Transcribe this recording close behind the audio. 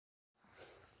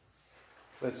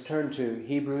Let's turn to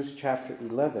Hebrews chapter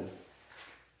 11.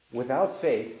 Without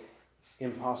faith,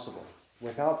 impossible.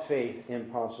 Without faith,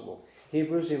 impossible.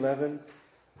 Hebrews 11,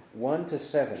 1 to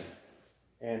 7.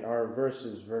 And our verse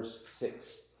is verse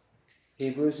 6.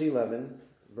 Hebrews 11,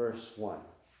 verse 1.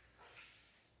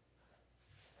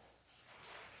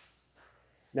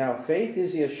 Now faith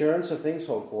is the assurance of things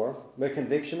hoped for, the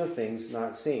conviction of things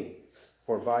not seen.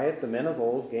 For by it the men of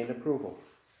old gained approval.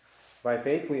 By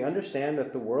faith we understand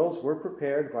that the worlds were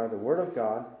prepared by the word of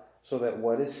God, so that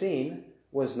what is seen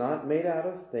was not made out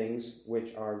of things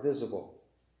which are visible.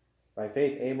 By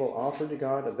faith Abel offered to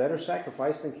God a better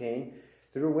sacrifice than Cain,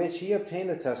 through which he obtained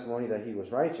the testimony that he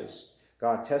was righteous,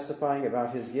 God testifying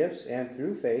about his gifts, and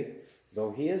through faith,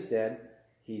 though he is dead,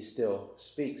 he still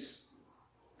speaks.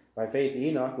 By faith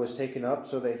Enoch was taken up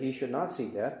so that he should not see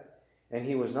death, and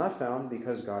he was not found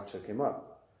because God took him up.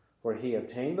 For he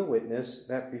obtained the witness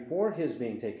that before his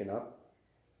being taken up,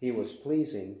 he was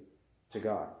pleasing to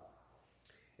God.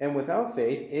 And without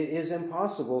faith it is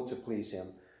impossible to please him,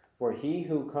 for he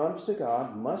who comes to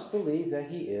God must believe that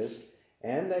he is,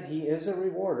 and that he is a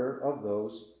rewarder of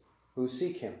those who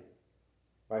seek him.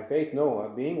 By faith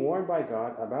Noah, being warned by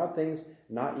God about things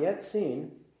not yet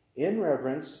seen, in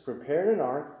reverence prepared an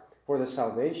ark for the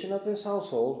salvation of his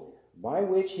household, by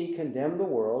which he condemned the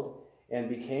world, and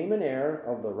became an heir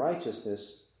of the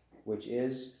righteousness which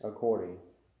is according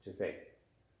to faith.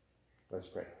 Let's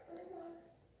pray.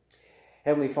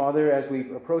 Heavenly Father, as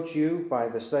we approach you by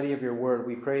the study of your word,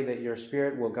 we pray that your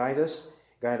Spirit will guide us,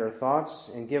 guide our thoughts,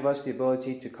 and give us the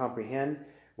ability to comprehend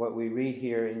what we read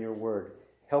here in your word.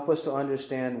 Help us to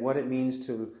understand what it means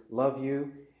to love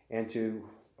you and to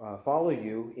follow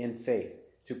you in faith,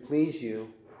 to please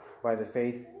you by the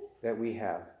faith that we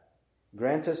have.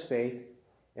 Grant us faith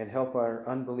and help our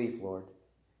unbelief, Lord.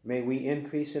 May we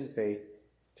increase in faith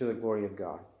to the glory of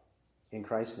God. In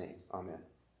Christ's name, amen.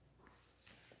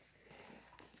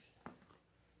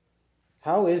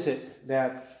 How is it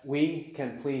that we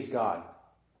can please God?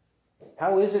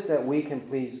 How is it that we can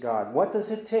please God? What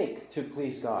does it take to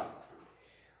please God?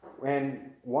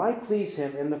 And why please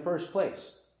him in the first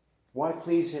place? Why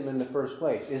please him in the first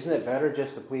place? Isn't it better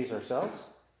just to please ourselves?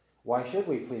 Why should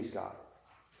we please God?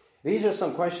 These are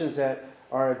some questions that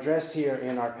are addressed here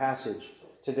in our passage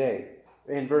today,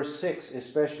 in verse 6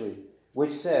 especially,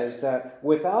 which says that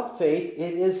without faith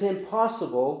it is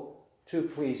impossible to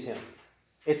please him.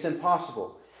 It's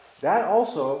impossible. That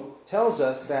also tells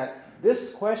us that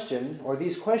this question, or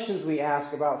these questions we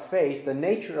ask about faith, the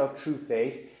nature of true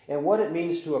faith, and what it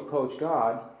means to approach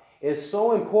God, is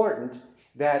so important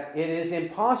that it is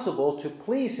impossible to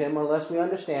please him unless we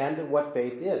understand what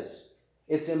faith is.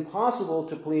 It's impossible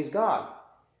to please God,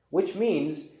 which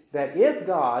means that if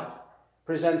God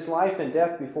presents life and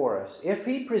death before us, if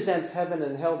he presents heaven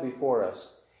and hell before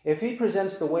us, if he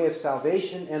presents the way of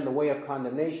salvation and the way of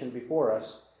condemnation before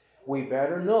us, we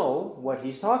better know what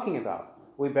he's talking about.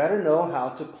 We better know how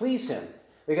to please him.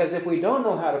 Because if we don't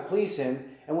know how to please him,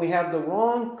 and we have the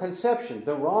wrong conception,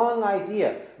 the wrong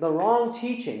idea, the wrong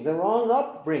teaching, the wrong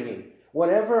upbringing,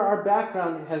 whatever our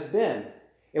background has been,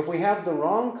 if we have the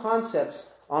wrong concepts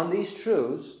on these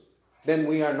truths, then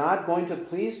we are not going to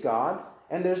please God,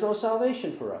 and there's no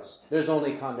salvation for us. There's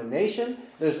only condemnation,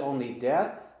 there's only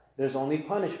death, there's only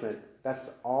punishment. That's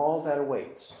all that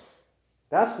awaits.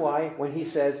 That's why when he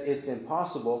says it's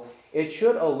impossible, it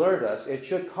should alert us, it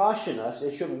should caution us,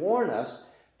 it should warn us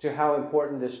to how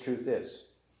important this truth is.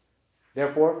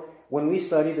 Therefore, when we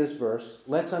study this verse,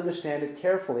 let's understand it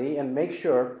carefully and make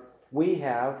sure we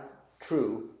have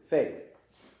true faith.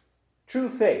 True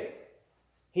faith.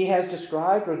 He has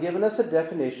described or given us a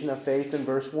definition of faith in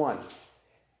verse 1.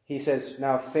 He says,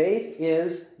 now faith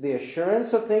is the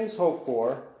assurance of things hoped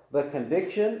for, the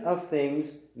conviction of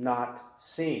things not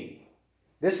seen.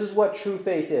 This is what true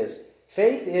faith is.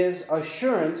 Faith is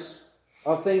assurance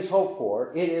of things hoped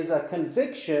for. It is a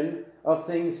conviction of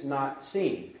things not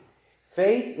seen.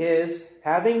 Faith is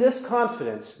having this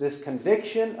confidence, this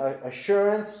conviction,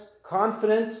 assurance,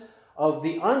 confidence of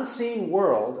the unseen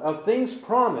world, of things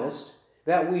promised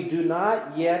that we do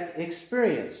not yet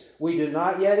experience. We do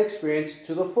not yet experience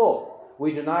to the full.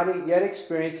 We do not yet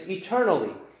experience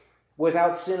eternally,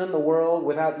 without sin in the world,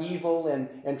 without evil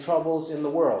and troubles in the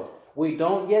world. We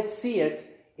don't yet see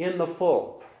it in the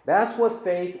full. That's what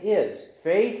faith is.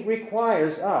 Faith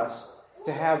requires us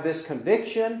to have this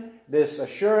conviction, this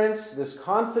assurance, this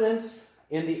confidence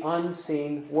in the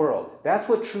unseen world. That's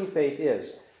what true faith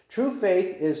is. True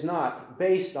faith is not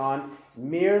based on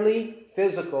merely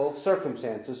physical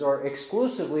circumstances or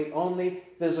exclusively only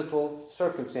physical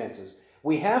circumstances.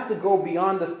 We have to go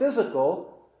beyond the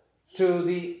physical to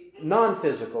the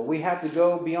non-physical. We have to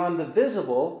go beyond the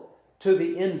visible to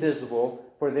the invisible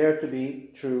for there to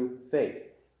be true faith.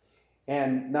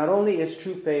 And not only is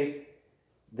true faith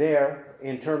there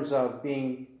in terms of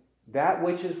being that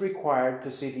which is required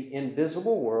to see the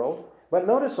invisible world, but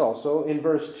notice also in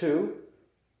verse 2,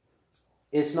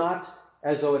 it's not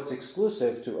as though it's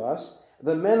exclusive to us.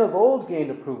 The men of old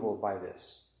gained approval by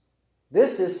this.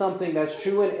 This is something that's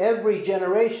true in every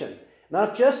generation,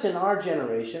 not just in our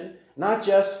generation, not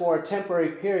just for a temporary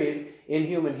period in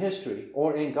human history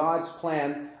or in God's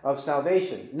plan of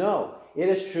salvation. No, it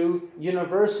is true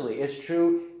universally. It's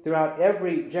true throughout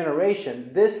every generation.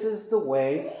 This is the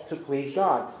way to please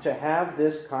God, to have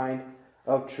this kind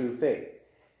of true faith.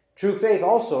 True faith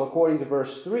also, according to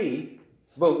verse 3,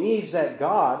 believes that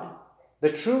God,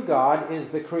 the true God, is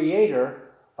the creator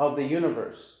of the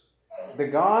universe. The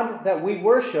God that we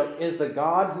worship is the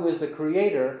God who is the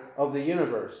creator of the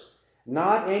universe.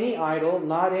 Not any idol,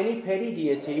 not any petty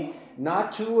deity,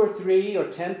 not 2 or 3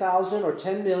 or 10,000 or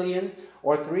 10 million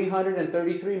or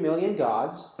 333 million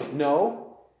gods.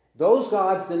 No, those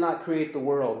gods did not create the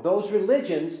world. Those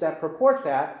religions that purport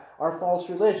that are false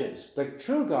religions. The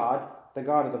true God, the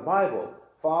God of the Bible,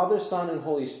 Father, Son, and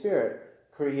Holy Spirit,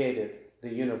 created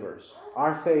the universe.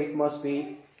 Our faith must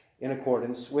be in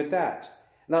accordance with that.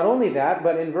 Not only that,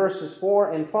 but in verses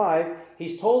 4 and 5,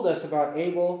 he's told us about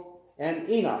Abel and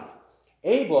Enoch.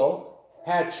 Abel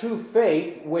had true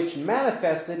faith which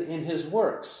manifested in his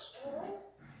works.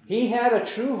 He had a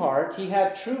true heart, he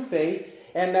had true faith,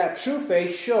 and that true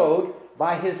faith showed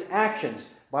by his actions,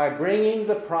 by bringing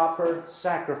the proper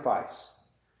sacrifice.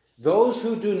 Those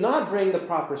who do not bring the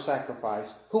proper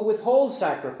sacrifice, who withhold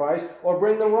sacrifice or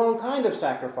bring the wrong kind of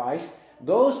sacrifice,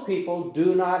 those people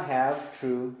do not have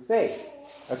true faith,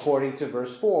 according to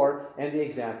verse 4 and the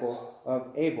example of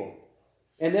Abel.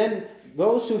 And then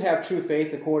those who have true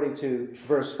faith, according to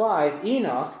verse 5,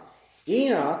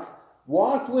 Enoch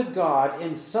walked with God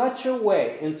in such a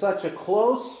way, in such a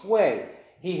close way.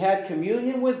 He had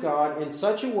communion with God in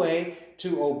such a way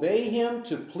to obey Him,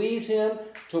 to please Him,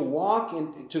 to walk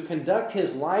and to conduct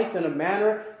his life in a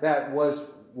manner that was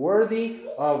worthy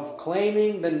of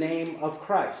claiming the name of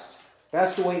Christ.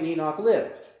 That's the way Enoch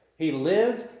lived. He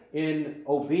lived in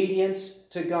obedience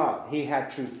to God. He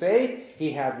had true faith,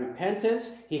 he had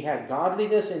repentance, he had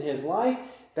godliness in his life.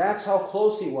 That's how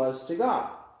close he was to God.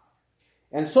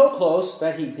 And so close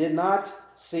that he did not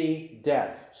see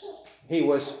death. He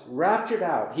was raptured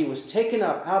out. He was taken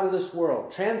up out of this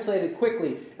world, translated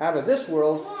quickly out of this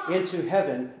world into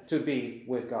heaven to be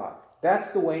with God.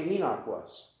 That's the way Enoch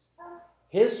was.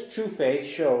 His true faith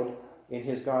showed in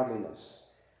his godliness.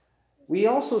 We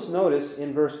also notice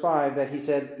in verse 5 that he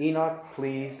said Enoch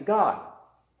pleased God.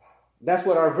 That's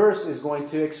what our verse is going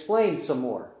to explain some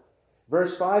more.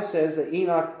 Verse 5 says that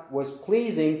Enoch was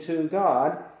pleasing to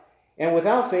God, and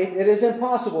without faith it is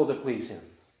impossible to please him.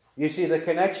 You see the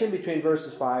connection between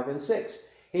verses 5 and 6.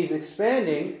 He's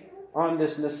expanding on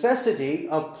this necessity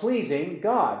of pleasing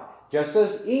God, just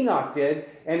as Enoch did.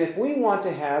 And if we want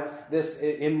to have this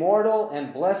immortal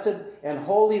and blessed and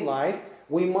holy life,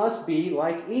 we must be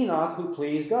like Enoch who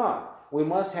pleased God. We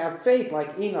must have faith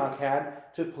like Enoch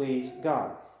had to please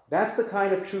God. That's the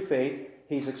kind of true faith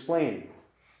he's explaining.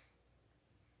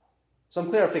 Some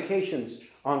clarifications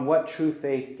on what true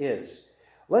faith is.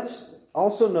 Let's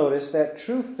also notice that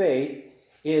true faith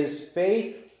is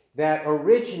faith that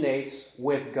originates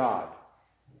with God.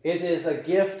 It is a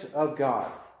gift of God.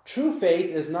 True faith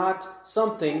is not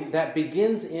something that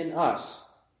begins in us.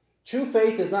 True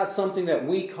faith is not something that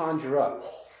we conjure up.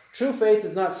 True faith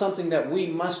is not something that we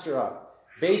muster up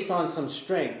based on some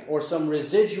strength or some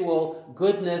residual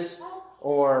goodness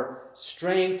or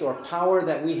strength or power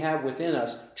that we have within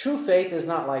us. True faith is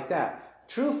not like that.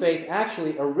 True faith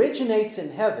actually originates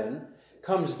in heaven,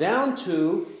 comes down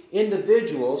to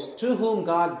individuals to whom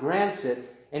God grants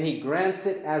it, and He grants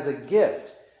it as a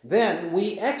gift. Then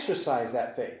we exercise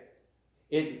that faith.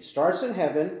 It starts in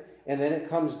heaven, and then it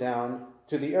comes down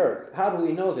to the earth. How do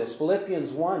we know this?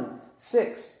 Philippians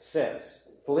 1:6 says,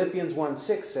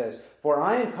 "For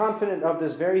I am confident of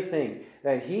this very thing,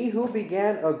 that He who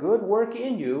began a good work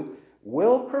in you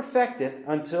will perfect it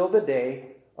until the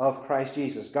day of Christ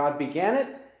Jesus." God began it,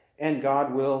 and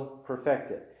God will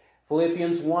perfect it.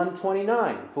 Philippians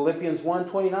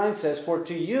 1:29 says, "For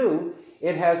to you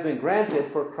it has been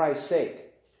granted for Christ's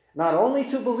sake, not only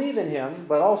to believe in Him,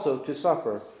 but also to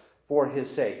suffer for His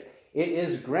sake." It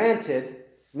is granted,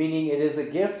 meaning it is a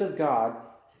gift of God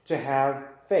to have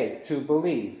faith, to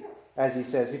believe. As he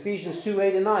says, Ephesians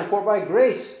 2:8-9, "For by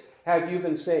grace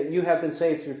you have been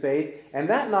saved through faith, and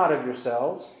that not of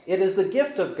yourselves. It is the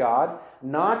gift of God,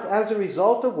 not as a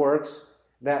result of works,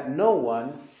 that no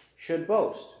one should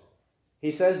boast.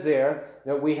 He says there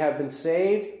that we have been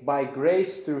saved by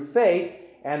grace through faith,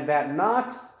 and that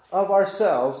not of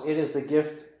ourselves, it is the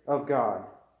gift of God.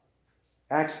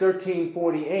 Acts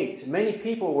 13:48. Many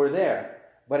people were there,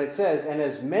 but it says, and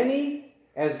as many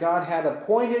as God had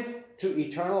appointed to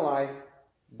eternal life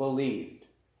believed.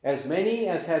 As many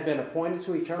as had been appointed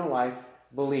to eternal life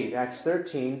believed. Acts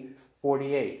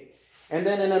 13:48. And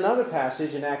then in another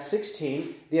passage in Acts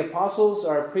 16, the apostles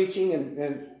are preaching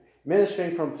and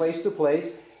ministering from place to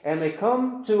place, and they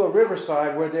come to a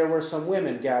riverside where there were some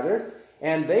women gathered,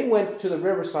 and they went to the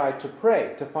riverside to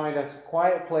pray, to find a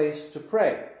quiet place to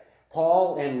pray.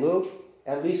 Paul and Luke,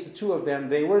 at least the two of them,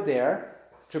 they were there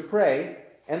to pray,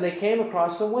 and they came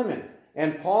across some women.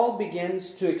 And Paul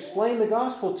begins to explain the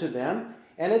gospel to them,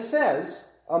 and it says,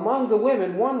 among the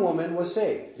women, one woman was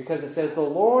saved, because it says, the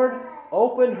Lord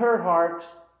opened her heart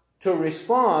to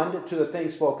respond to the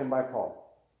things spoken by Paul.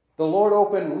 The Lord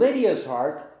opened Lydia's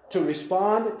heart to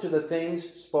respond to the things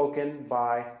spoken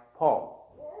by Paul.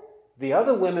 The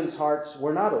other women's hearts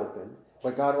were not open,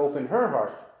 but God opened her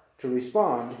heart to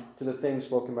respond to the things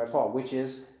spoken by Paul, which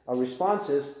is a response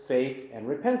is faith and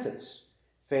repentance.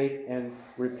 Faith and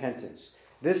repentance.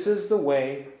 This is the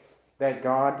way that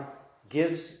God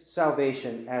gives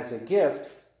salvation as a gift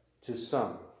to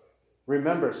some.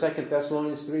 Remember, 2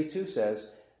 Thessalonians 3:2 says,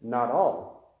 not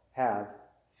all have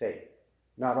faith.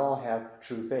 Not all have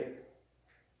true faith.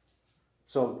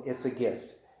 So it's a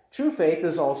gift. True faith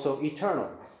is also eternal.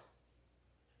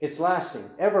 It's lasting,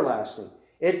 everlasting.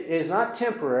 It is not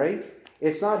temporary.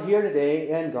 It's not here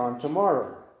today and gone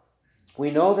tomorrow.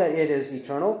 We know that it is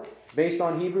eternal based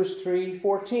on Hebrews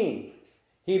 3:14.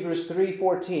 Hebrews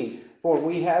 3:14. For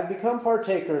we have become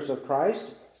partakers of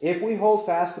Christ if we hold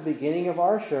fast the beginning of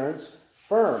our assurance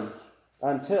firm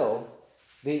until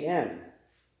the end.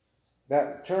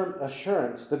 That term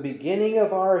assurance, the beginning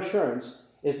of our assurance,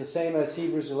 is the same as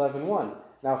Hebrews 11:1.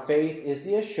 Now faith is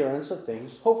the assurance of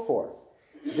things hoped for.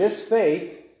 This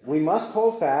faith we must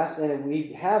hold fast, and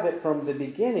we have it from the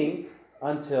beginning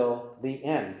until the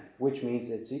end, which means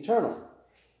it's eternal.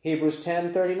 Hebrews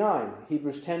 10:39.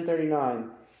 Hebrews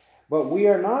 10:39. But we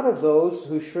are not of those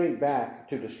who shrink back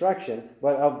to destruction,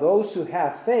 but of those who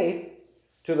have faith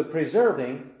to the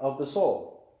preserving of the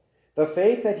soul. The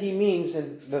faith that he means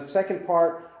in the second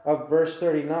part of verse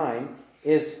 39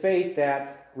 is faith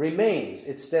that remains.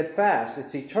 It's steadfast,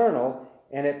 it's eternal,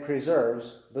 and it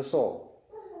preserves the soul.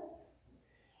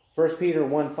 1 Peter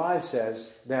 1:5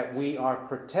 says that we are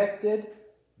protected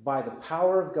by the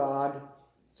power of God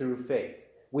through faith.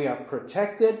 We are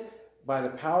protected by the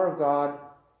power of God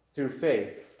through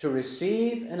faith to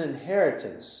receive an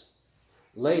inheritance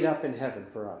laid up in heaven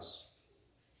for us.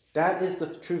 That is the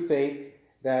true faith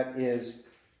that is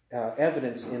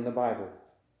evidenced in the Bible.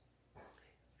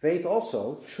 Faith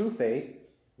also, true faith,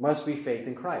 must be faith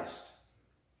in Christ.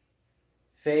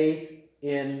 Faith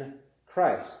in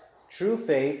Christ. True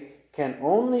faith can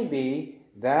only be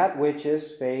that which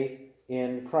is faith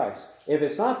in Christ. If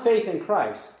it's not faith in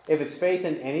Christ, if it's faith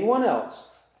in anyone else,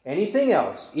 anything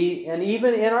else, and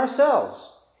even in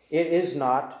ourselves, it is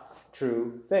not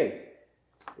true faith.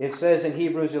 It says in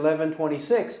Hebrews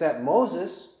 11:26 that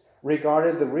Moses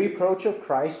regarded the reproach of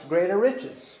Christ greater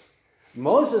riches.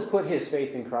 Moses put his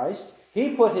faith in Christ.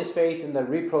 He put his faith in the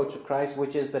reproach of Christ,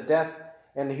 which is the death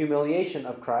and the humiliation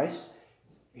of Christ.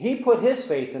 He put his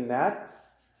faith in that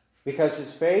because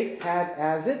his faith had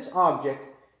as its object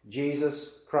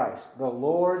Jesus Christ, the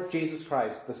Lord Jesus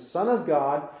Christ, the Son of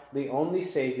God, the only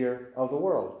Savior of the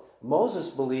world. Moses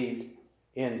believed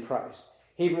in Christ.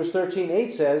 Hebrews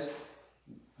 13:8 says,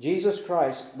 Jesus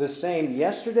Christ, the same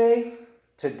yesterday,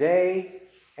 today,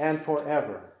 and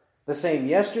forever. The same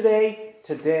yesterday,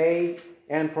 today,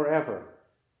 and forever.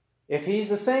 If he's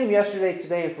the same yesterday,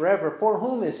 today, and forever, for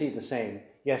whom is he the same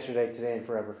yesterday, today, and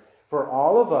forever? For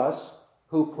all of us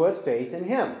who put faith in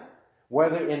him,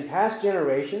 whether in past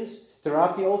generations,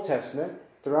 throughout the Old Testament,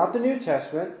 throughout the New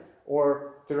Testament,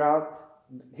 or throughout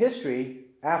history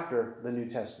after the New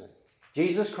Testament.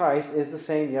 Jesus Christ is the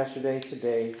same yesterday,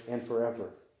 today, and forever.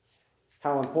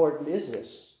 How important is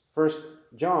this? 1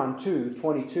 John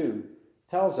 2:22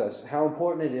 tells us how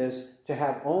important it is to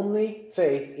have only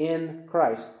faith in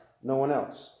Christ, no one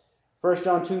else. 1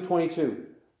 John 2:22.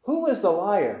 Who is the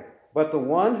liar but the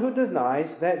one who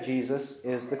denies that Jesus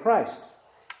is the Christ?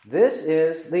 This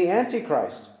is the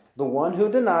Antichrist, the one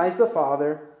who denies the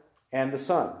Father and the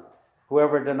Son.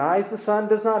 Whoever denies the Son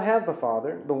does not have the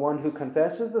Father. The one who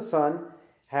confesses the Son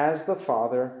has the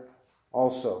Father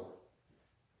also.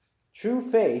 True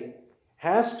faith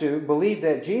has to believe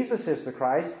that Jesus is the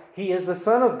Christ. He is the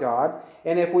Son of God.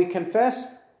 And if we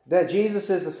confess that Jesus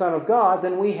is the Son of God,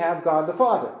 then we have God the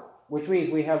Father, which means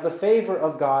we have the favor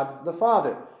of God the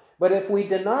Father. But if we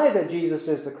deny that Jesus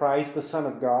is the Christ, the Son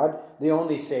of God, the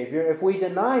only Savior, if we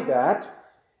deny that,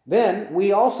 then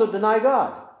we also deny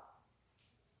God.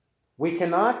 We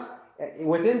cannot,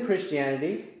 within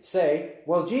Christianity, say,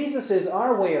 well, Jesus is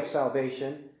our way of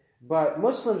salvation, but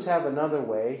Muslims have another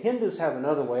way, Hindus have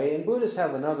another way, and Buddhists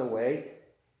have another way.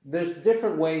 There's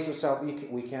different ways of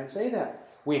salvation. We can't say that.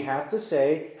 We have to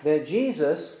say that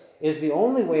Jesus is the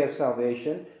only way of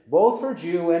salvation, both for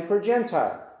Jew and for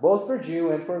Gentile, both for Jew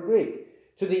and for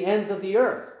Greek, to the ends of the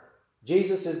earth.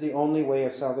 Jesus is the only way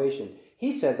of salvation.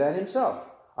 He said that himself.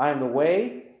 I am the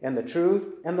way and the truth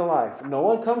and the life. No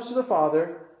one comes to the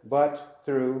Father but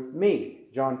through me.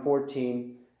 John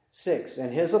 14:6.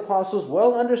 And his apostles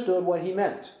well understood what he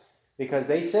meant, because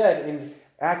they said in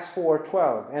Acts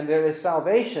 4:12, and there is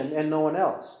salvation and no one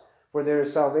else. For there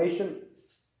is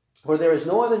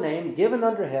no other name given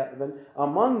under heaven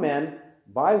among men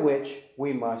by which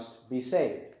we must be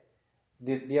saved.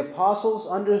 The apostles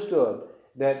understood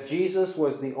that Jesus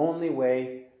was the only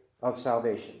way of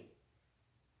salvation.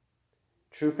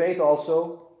 True faith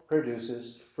also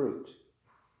produces fruit.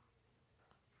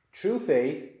 True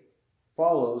faith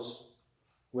follows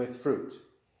with fruit.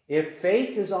 If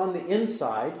faith is on the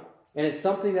inside, and it's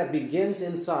something that begins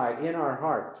inside, in our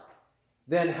heart,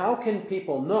 then how can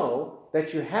people know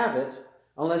that you have it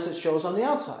unless it shows on the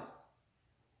outside?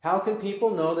 How can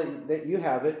people know that you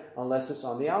have it unless it's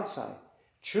on the outside?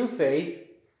 True faith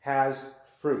has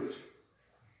fruit.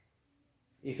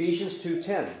 Ephesians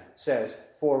 2:10 says,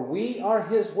 "For we are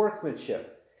his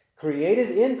workmanship, created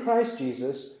in Christ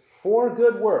Jesus for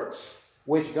good works,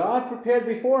 which God prepared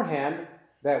beforehand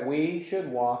that we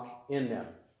should walk in them."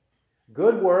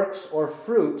 Good works or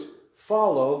fruit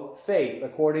follow faith,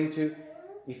 according to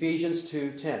Ephesians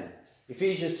 2:10.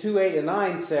 Ephesians 2:8 and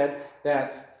 9 said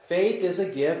that faith is a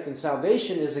gift and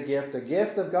salvation is a gift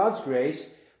of God's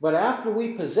grace, but after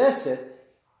we possess it,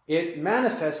 it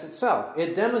manifests itself.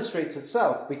 It demonstrates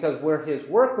itself because we're his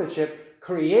workmanship,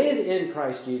 created in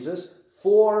Christ Jesus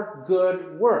for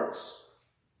good works.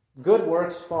 Good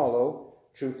works follow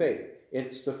true faith.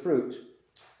 It's the fruit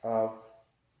of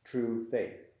true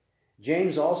faith.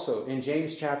 James also, in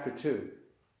James chapter 2,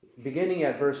 beginning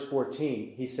at verse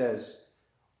 14, he says,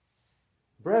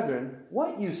 "Brethren,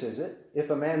 what use is it if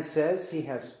a man says he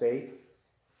has faith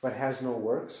but has no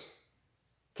works?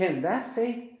 Can that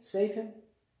faith save him?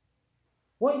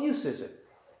 What use is it?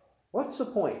 What's the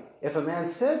point? If a man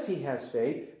says he has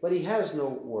faith but he has no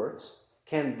works,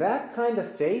 can that kind of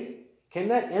faith, can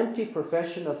that empty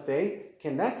profession of faith,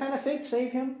 can that kind of faith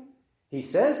save him? He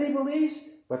says he believes,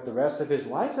 but the rest of his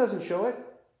life doesn't show it.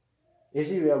 Is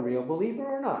he a real believer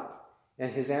or not?"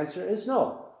 And his answer is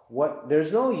no.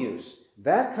 There's no use.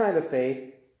 That kind of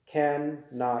faith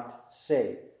cannot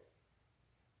save.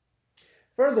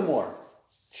 Furthermore,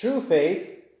 true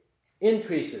faith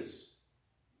increases.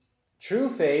 True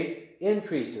faith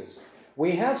increases.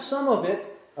 We have some of it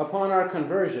upon our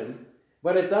conversion,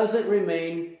 but it doesn't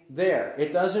remain there.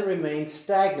 It doesn't remain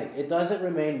stagnant. It doesn't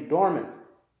remain dormant.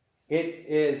 It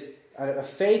is a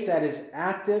faith that is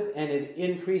active and it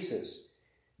increases.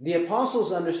 The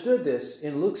apostles understood this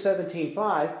in Luke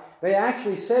 17:5. They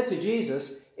actually said to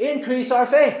Jesus, "Increase our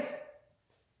faith."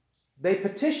 They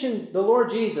petitioned the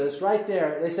Lord Jesus right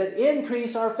there. They said,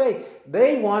 "Increase our faith."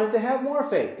 They wanted to have more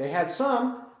faith. They had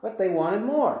some, but they wanted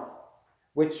more,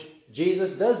 which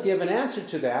Jesus does give an answer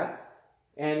to that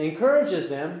and encourages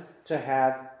them to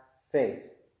have faith.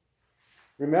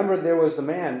 Remember, there was the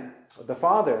man, the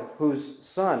father, whose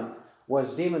son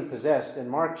was demon-possessed in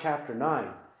Mark chapter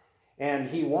 9. And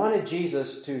he wanted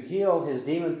Jesus to heal his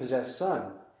demon-possessed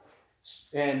son.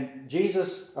 And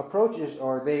Jesus approaches,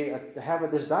 or they have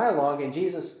this dialogue, and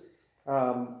Jesus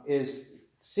is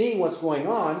seeing what's going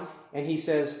on, and he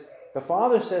says, the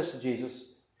father says to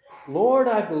Jesus, "Lord,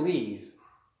 I believe,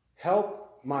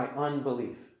 help my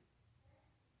unbelief."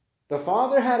 The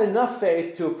father had enough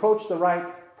faith to approach the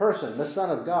right person, the Son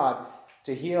of God,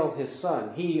 to heal his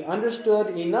son. He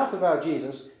understood enough about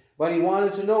Jesus, but he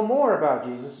wanted to know more about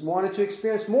Jesus, wanted to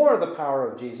experience more of the power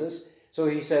of Jesus. So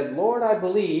he said, "Lord, I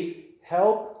believe,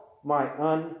 help my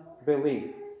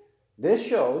unbelief." This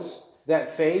shows that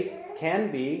faith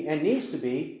can be and needs to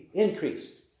be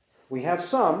increased. We have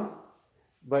some,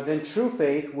 but then true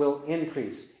faith will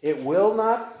increase. It will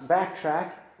not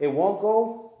backtrack. It won't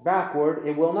go backward.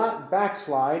 It will not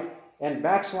backslide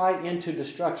into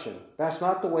destruction. That's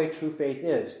not the way true faith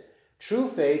is. True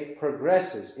faith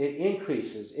progresses. It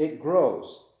increases. It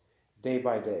grows day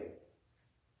by day.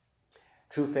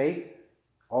 True faith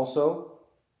also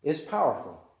is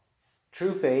powerful.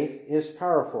 True faith is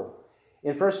powerful.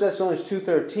 In 1 Thessalonians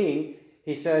 2:13,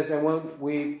 he says, and when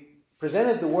we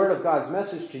presented the word of God's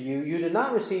message to you, you did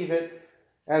not receive it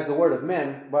as the word of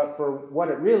men, but for what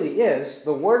it really is,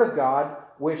 the word of God,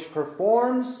 which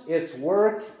performs its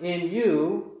work in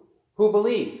you who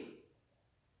believe.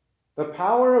 The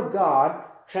power of God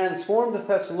transformed the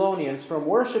Thessalonians from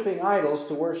worshiping idols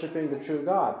to worshiping the true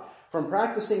God, from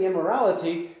practicing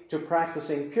immorality to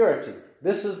practicing purity.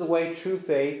 This is the way true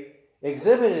faith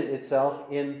exhibited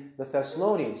itself in the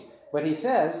Thessalonians. But he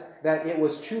says that it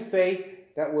was true faith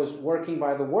that was working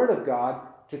by the word of God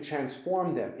to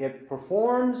transform them. It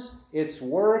performs its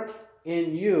work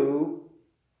in you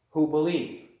who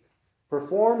believe.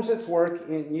 Performs its work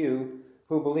in you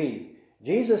who believe.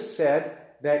 Jesus said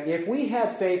that if we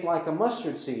had faith like a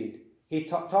mustard seed, he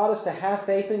taught us to have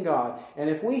faith in God. And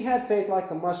if we had faith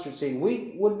like a mustard seed,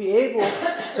 we would be able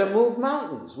to move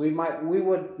mountains. We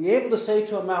would be able to say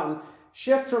to a mountain,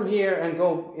 shift from here and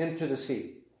go into the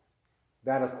sea.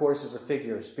 That, of course, is a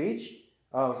figure of speech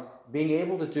of being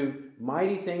able to do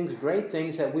mighty things, great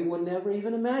things that we would never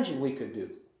even imagine we could do.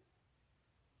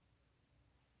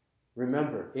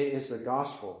 Remember, it is the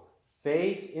gospel,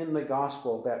 faith in the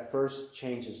gospel, that first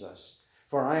changes us.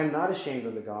 For I am not ashamed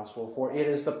of the gospel, for it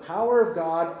is the power of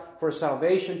God for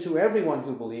salvation to everyone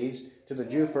who believes, to the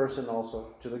Jew first and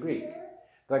also to the Greek.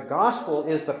 The gospel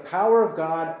is the power of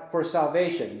God for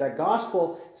salvation. The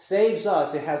gospel saves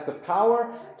us. It has the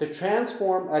power to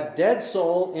transform a dead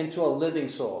soul into a living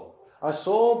soul. A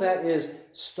soul that is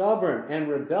stubborn and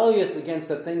rebellious against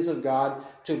the things of God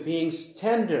to being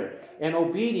tender and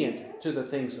obedient to the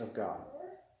things of God.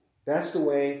 That's the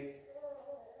way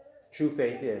true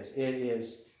faith is. It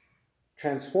is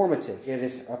transformative. It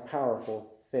is a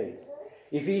powerful faith.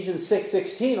 Ephesians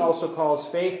 6:16 also calls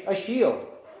faith a shield.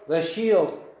 The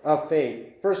shield of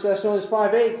faith. 1 Thessalonians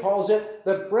 5:8 calls it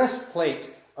the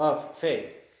breastplate of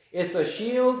faith. It's a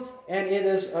shield and it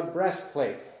is a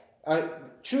breastplate.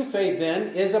 True faith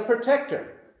then is a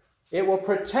protector. It will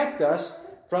protect us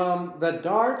from the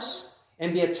darts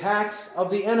and the attacks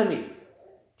of the enemy.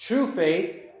 True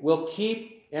faith will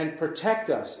keep and protect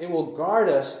us. It will guard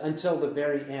us until the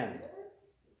very end,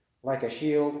 like a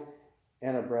shield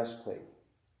and a breastplate.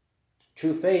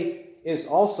 True faith is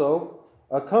also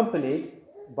accompanied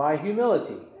by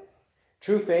humility.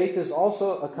 True faith is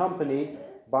also accompanied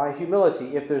by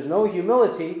humility. If there's no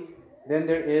humility, then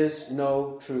there is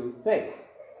no true faith.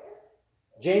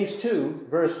 James 2,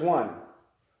 verse 1.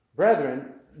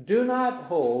 Brethren, do not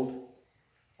hold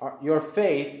your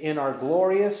faith in our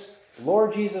glorious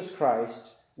Lord Jesus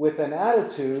Christ with an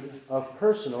attitude of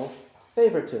personal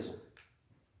favoritism.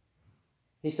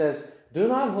 He says, do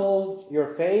not hold your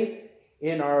faith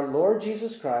in our Lord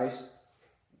Jesus Christ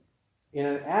in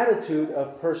an attitude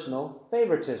of personal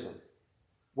favoritism.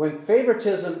 When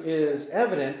favoritism is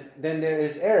evident, then there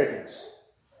is arrogance.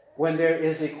 When there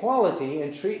is equality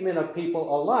and treatment of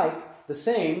people alike the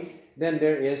same, then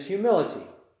there is humility.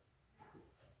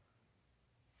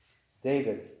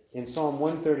 David in Psalm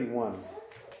 131,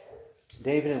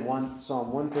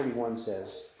 Psalm 131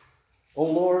 says, O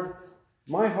Lord,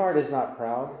 my heart is not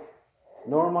proud,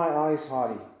 nor my eyes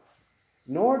haughty,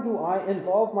 nor do I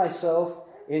involve myself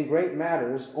in great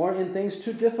matters or in things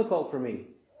too difficult for me.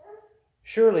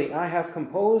 Surely I have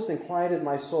composed and quieted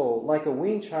my soul, like a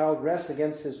weaned child rests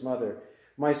against his mother.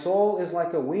 My soul is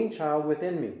like a weaned child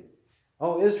within me.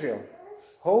 O Israel,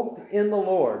 hope in the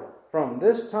Lord from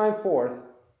this time forth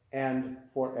and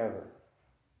forever.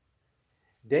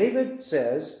 David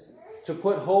says to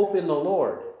put hope in the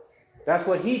Lord. That's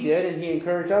what he did, and he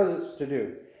encouraged others to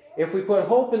do. If we put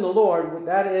hope in the Lord,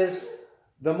 that is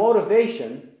the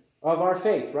motivation of our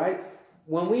faith, right?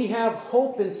 When we have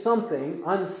hope in something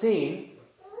unseen,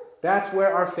 that's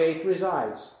where our faith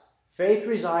resides. Faith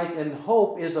resides, and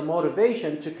hope is a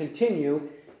motivation to continue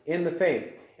in the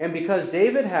faith. And because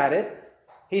David had it,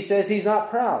 he says he's not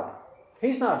proud.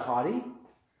 He's not haughty.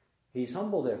 He's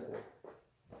humble, therefore.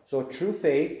 So true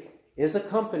faith is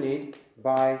accompanied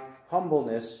by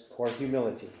humbleness or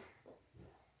humility.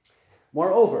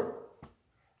 Moreover,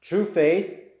 true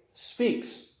faith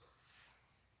speaks.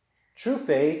 True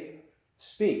faith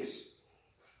speaks.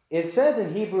 It said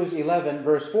in Hebrews-11,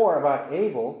 verse 4 about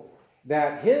Abel,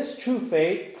 that his true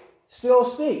faith still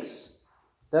speaks.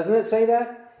 Doesn't it say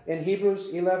that in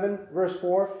Hebrews-11, verse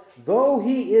 4? Though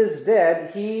he is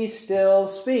dead, he still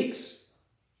speaks.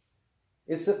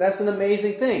 That's an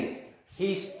amazing thing.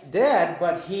 He's dead,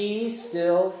 but he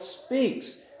still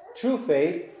speaks. True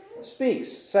faith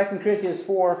speaks. 2 Corinthians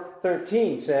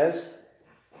 4:13 says,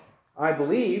 I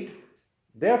believed,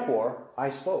 therefore I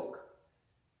spoke.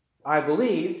 I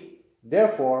believed,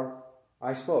 therefore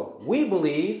I spoke. We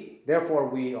believe, therefore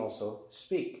we also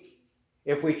speak.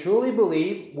 If we truly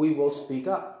believe, we will speak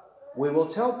up. We will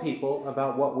tell people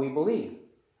about what we believe.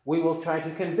 We will try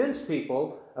to convince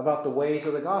people about the ways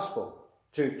of the gospel,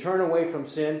 to turn away from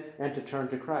sin and to turn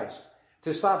to Christ,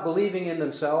 to stop believing in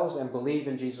themselves and believe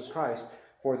in Jesus Christ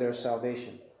for their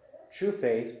salvation. True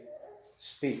faith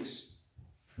speaks.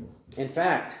 In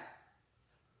fact,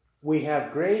 we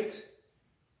have great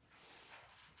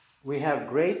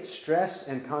stress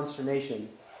and consternation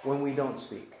when we don't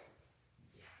speak.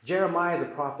 Jeremiah the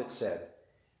prophet said,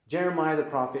 Jeremiah the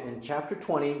prophet in chapter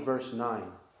 20, verse 9,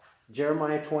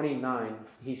 Jeremiah 29,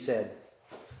 he said,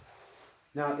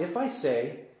 "Now if I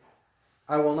say,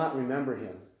 I will not remember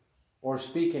him, or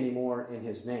speak any more in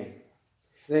his name,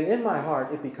 then in my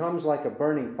heart it becomes like a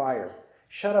burning fire,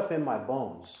 shut up in my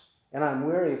bones, and I'm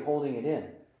weary of holding it in,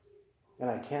 and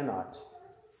I cannot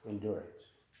endure it."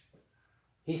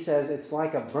 He says it's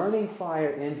like a burning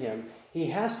fire in him. He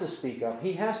has to speak up.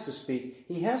 He has to speak.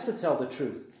 He has to tell the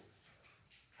truth.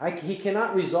 He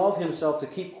cannot resolve himself to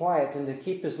keep quiet and to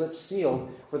keep his lips sealed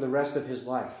for the rest of his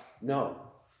life. No.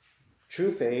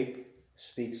 True faith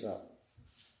speaks up.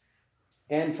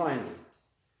 And finally,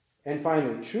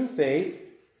 true faith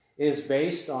is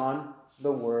based on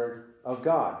the Word of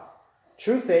God.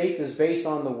 True faith is based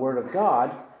on the Word of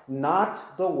God,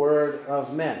 not the word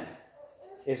of men.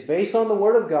 It's based on the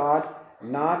Word of God,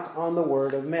 not on the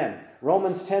word of men.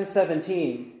 Romans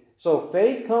 10:17, so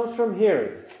faith comes from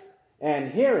hearing,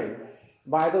 and hearing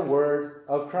by the word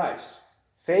of Christ.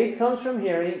 Faith comes from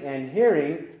hearing, and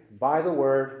hearing by the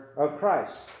word of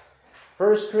Christ.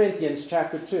 1 Corinthians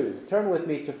chapter 2. Turn with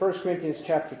me to 1 Corinthians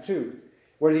chapter 2,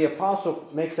 where the apostle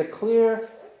makes a clear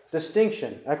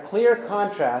distinction, a clear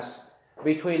contrast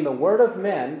between the word of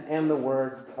men and the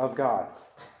word of God.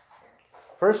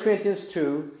 1 Corinthians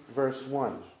 2, verse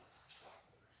 1.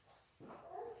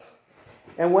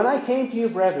 "And when I came to you,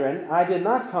 brethren, I did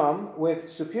not come with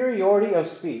superiority of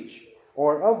speech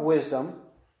or of wisdom,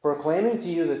 proclaiming to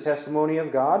you the testimony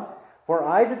of God, for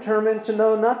I determined to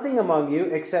know nothing among you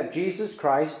except Jesus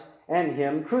Christ and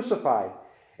him crucified.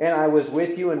 And I was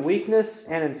with you in weakness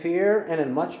and in fear and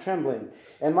in much trembling.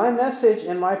 And my message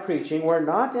and my preaching were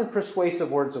not in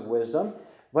persuasive words of wisdom,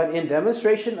 but in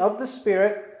demonstration of the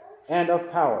Spirit and of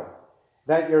power,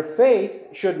 that your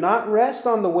faith should not rest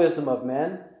on the wisdom of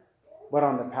men, but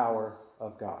on the power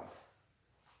of God."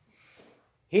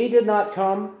 He did not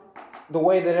come the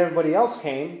way that everybody else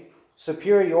came,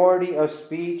 superiority of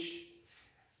speech,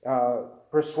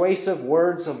 persuasive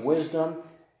words of wisdom.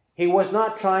 He was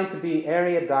not trying to be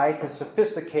erudite and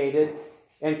sophisticated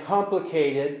and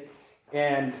complicated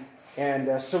and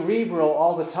cerebral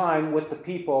all the time with the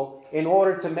people in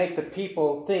order to make the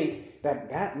people think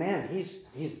that man,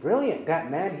 he's brilliant.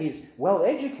 That man, he's well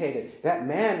educated. That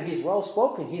man, he's well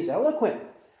spoken. He's eloquent.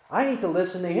 I need to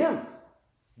listen to him.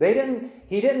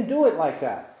 He didn't do it like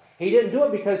that. He didn't do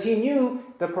it because he knew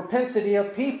the propensity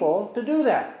of people to do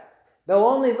that. They'll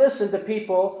only listen to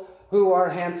people who are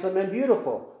handsome and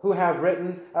beautiful, who have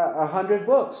written 100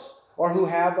 books, or who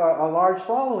have a large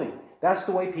following. That's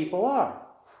the way people are.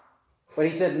 But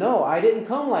he said, no, I didn't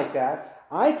come like that.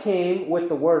 I came with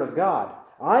the Word of God.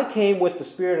 I came with the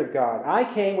Spirit of God. I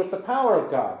came with the power of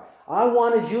God. I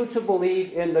wanted you to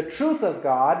believe in the truth of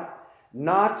God,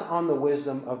 not on the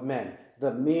wisdom of men.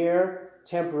 The mere,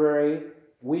 temporary,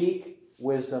 weak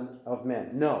wisdom of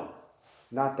men. No,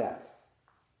 not that.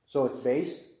 So it's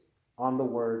based on the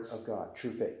Word of God,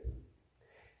 true faith.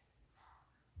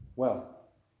 Well,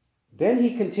 then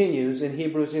he continues in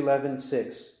Hebrews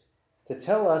 11:6 to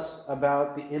tell us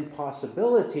about the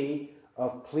impossibility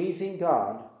of pleasing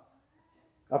God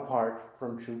apart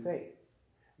from true faith.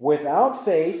 Without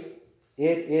faith,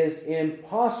 it is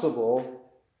impossible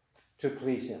to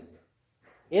please him.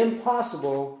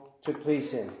 Impossible to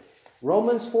please him.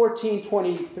 Romans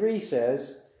 14:23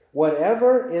 says,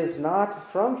 whatever is not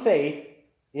from faith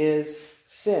is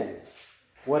sin.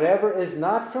 Whatever is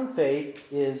not from faith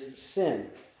is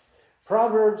sin.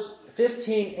 Proverbs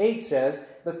 15:8 says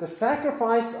that the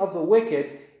sacrifice of the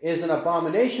wicked is an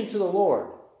abomination to the Lord.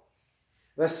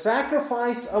 The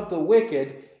sacrifice of the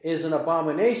wicked is an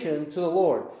abomination to the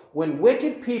Lord. When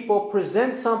wicked people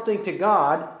present something to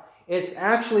God, it's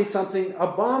actually something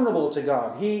abominable to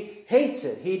God. He hates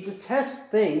it. He detests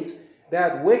things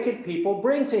that wicked people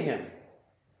bring to him.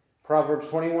 Proverbs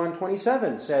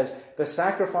 21:27 says, the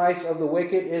sacrifice of the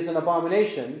wicked is an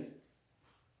abomination.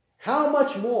 How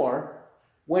much more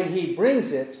when he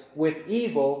brings it with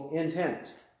evil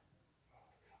intent?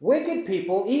 Wicked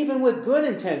people, even with good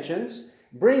intentions,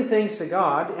 bring things to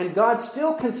God, and God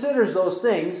still considers those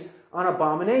things an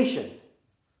abomination.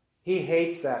 He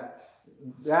hates that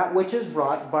that which is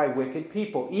brought by wicked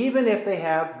people, even if they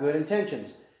have good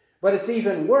intentions. But it's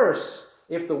even worse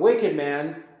if the wicked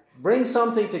man brings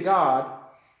something to God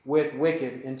with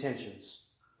wicked intentions.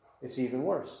 It's even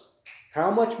worse.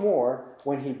 How much more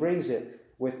when he brings it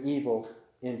with evil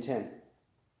intent?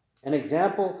 An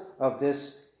example of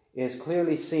this is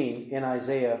clearly seen in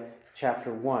Isaiah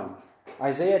chapter 1.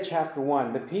 Isaiah chapter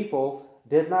 1, the people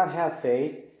did not have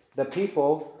faith. The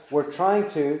people were trying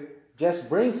to just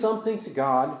bring something to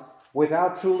God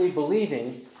without truly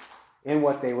believing in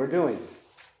what they were doing.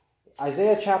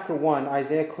 Isaiah chapter 1,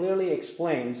 Isaiah clearly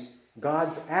explains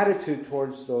God's attitude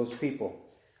towards those people.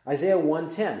 Isaiah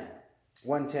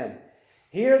 1:10.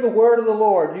 Hear the word of the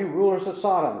Lord, you rulers of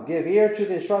Sodom. Give ear to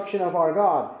the instruction of our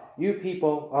God, you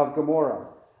people of Gomorrah.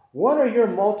 What are your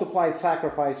multiplied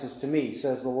sacrifices to me,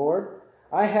 says the Lord?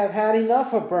 I have had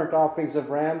enough of burnt offerings of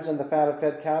rams and the fat of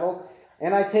fed cattle,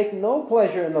 and I take no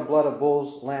pleasure in the blood of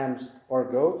bulls, lambs, or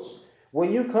goats.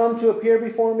 When you come to appear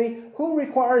before me, who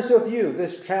requires of you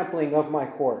this trampling of my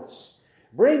courts?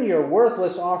 Bring your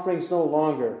worthless offerings no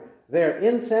longer. Their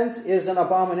incense is an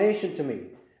abomination to me.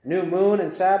 New moon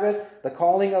and Sabbath, the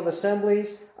calling of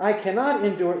assemblies. I cannot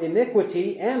endure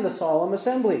iniquity and the solemn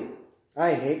assembly.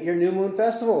 I hate your new moon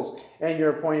festivals and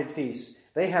your appointed feasts.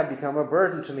 They have become a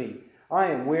burden to me. I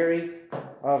am weary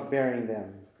of bearing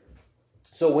them.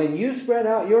 So when you spread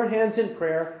out your hands in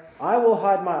prayer, I will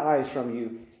hide my eyes from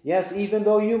you. Yes, even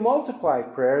though you multiply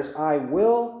prayers, I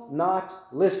will not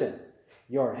listen.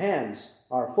 Your hands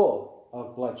are full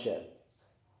of bloodshed.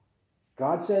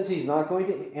 God says he's not going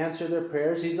to answer their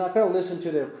prayers. He's not going to listen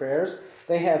to their prayers.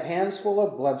 They have hands full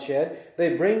of bloodshed.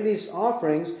 They bring these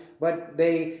offerings, but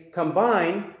they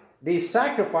combine these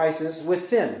sacrifices with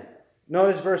sin.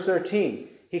 Notice verse 13.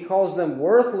 He calls them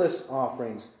worthless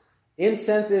offerings.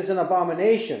 Incense is an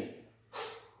abomination.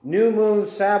 New moon,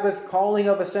 Sabbath, calling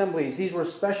of assemblies. These were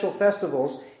special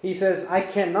festivals. He says, I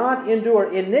cannot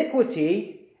endure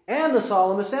iniquity and the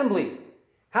solemn assembly.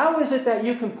 How is it that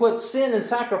you can put sin and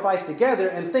sacrifice together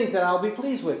and think that I'll be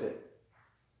pleased with it?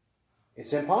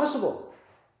 It's impossible.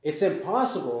 It's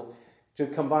impossible to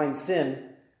combine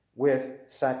sin with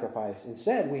sacrifice.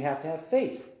 Instead, we have to have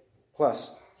faith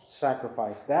plus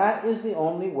sacrifice. That is the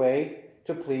only way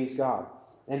to please God.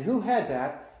 And who had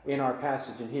that in our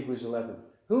passage in Hebrews 11?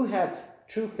 Who had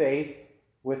true faith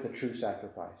with a true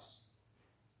sacrifice?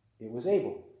 It was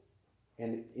Abel.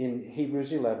 And in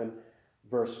Hebrews 11,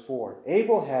 verse 4,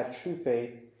 Abel had true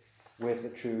faith with a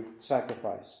true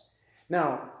sacrifice.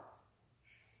 Now,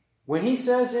 when he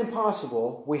says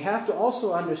impossible, we have to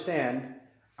also understand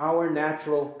our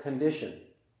natural condition.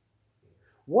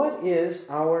 What is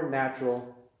our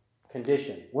natural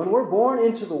condition? When we're born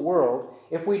into the world,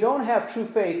 if we don't have true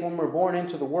faith when we're born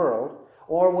into the world,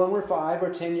 or when we're 5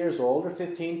 or 10 years old, or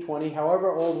 15, 20,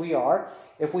 however old we are,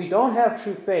 if we don't have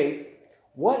true faith,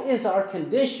 what is our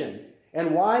condition,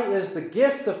 and why is the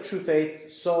gift of true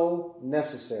faith so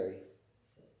necessary?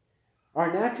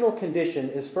 Our natural condition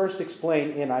is first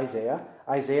explained in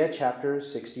Isaiah chapter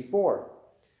 64.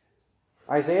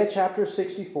 Isaiah chapter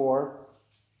 64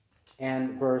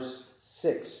 and verse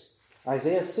 6.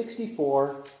 Isaiah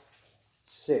 64,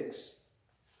 6.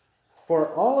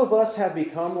 For all of us have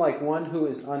become like one who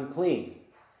is unclean,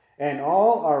 and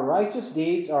all our righteous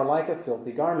deeds are like a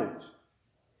filthy garment.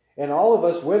 And all of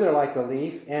us wither like a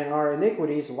leaf, and our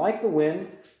iniquities, like the wind,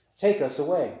 take us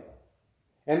away.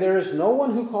 And there is no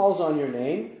one who calls on your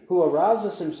name, who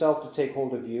arouses himself to take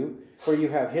hold of you, for you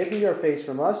have hidden your face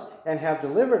from us, and have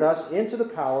delivered us into the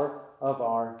power of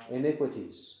our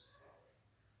iniquities.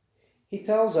 He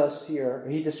tells us here,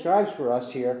 he describes for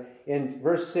us here in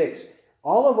verse 6,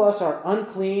 all of us are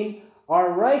unclean,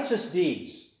 our righteous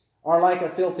deeds are like a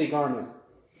filthy garment.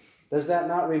 Does that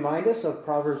not remind us of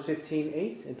Proverbs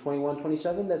 15:8 and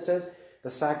 21:27 that says, the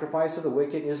sacrifice of the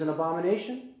wicked is an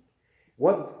abomination?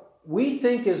 What we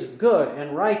think is good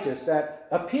and righteous, that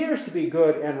appears to be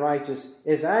good and righteous,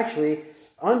 is actually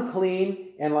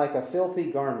unclean and like a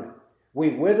filthy garment. We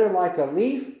wither like a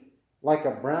leaf, like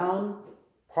a brown,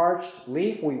 parched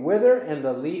leaf. We wither, and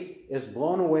the leaf is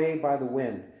blown away by the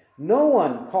wind. No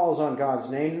one calls on God's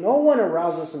name. No one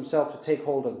arouses himself to take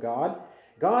hold of God.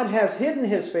 God has hidden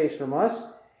his face from us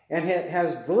and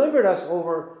has delivered us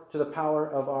over to the power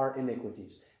of our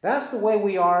iniquities. That's the way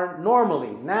we are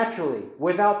normally, naturally,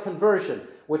 without conversion,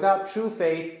 without true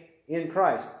faith in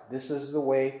Christ. This is the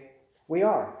way we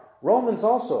are. Romans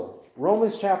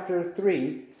chapter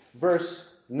 3,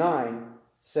 verse 9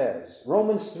 says,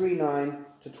 Romans 3, 9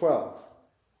 to 12.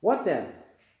 What then?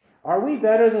 Are we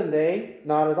better than they?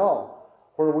 Not at all.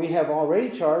 For we have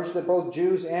already charged that both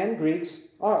Jews and Greeks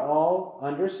are all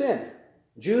under sin.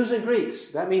 Jews and Greeks,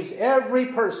 that means every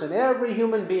person, every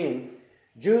human being,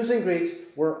 Jews and Greeks,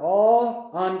 were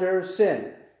all under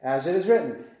sin. As it is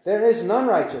written, there is none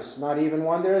righteous, not even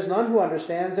one. There is none who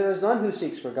understands. There is none who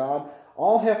seeks for God.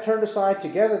 All have turned aside.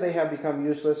 Together they have become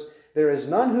useless. There is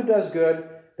none who does good.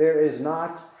 There is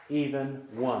not even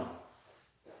one.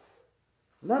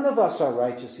 None of us are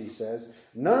righteous, he says.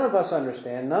 None of us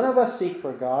understand. None of us seek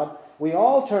for God. We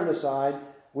all turn aside.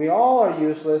 We all are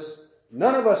useless.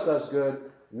 None of us does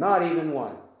good. Not even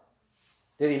one.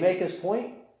 Did he make his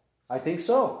point? I think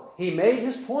so. He made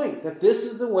his point that this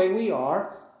is the way we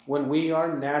are when we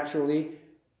are naturally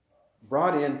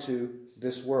brought into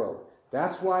this world.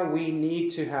 That's why we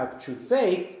need to have true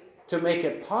faith to make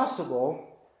it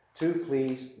possible to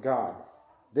please God.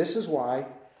 This is why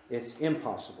it's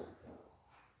impossible.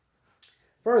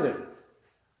 Further,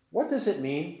 what does it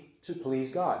mean to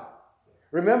please God?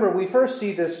 Remember, we first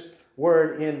see this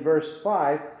word in verse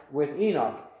 5 with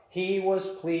Enoch. He was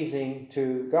pleasing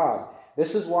to God.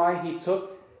 This is why he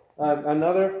took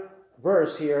another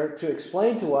verse here to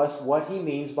explain to us what he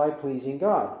means by pleasing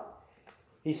God.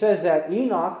 He says that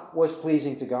Enoch was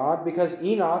pleasing to God because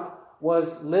Enoch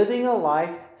was living a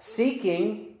life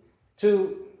seeking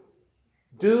to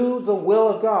do the will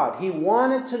of God. He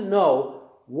wanted to know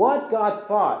what God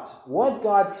thought, what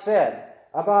God said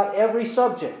about every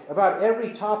subject, about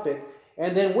every topic,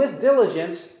 and then with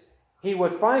diligence, he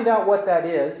would find out what that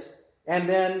is and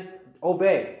then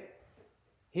obey.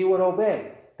 He would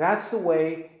obey. That's the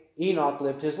way Enoch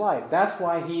lived his life. That's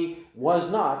why he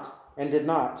was not and did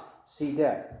not see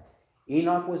death.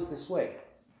 Enoch was this way.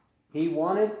 He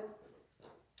wanted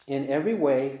in every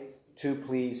way to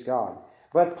please God.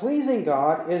 But pleasing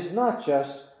God is not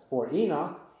just for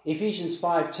Enoch. Ephesians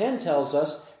 5:10 tells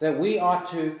us that we ought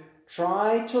to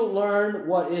try to learn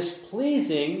what is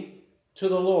pleasing to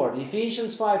the Lord.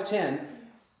 Ephesians 5:10,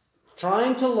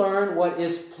 trying to learn what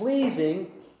is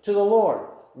pleasing to the Lord.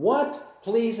 What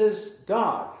pleases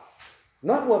God?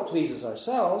 Not what pleases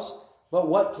ourselves, but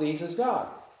what pleases God.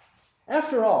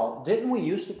 After all, didn't we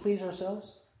used to please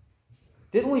ourselves?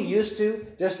 Didn't we used to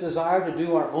just desire to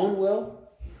do our own will?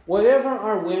 Whatever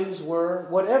our whims were,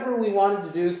 whatever we wanted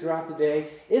to do throughout the day,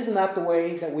 isn't that the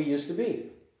way that we used to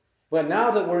be? But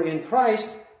now that we're in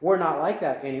Christ, we're not like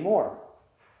that anymore.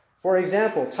 For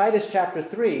example, Titus chapter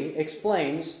 3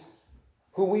 explains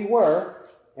who we were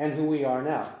and who we are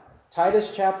now.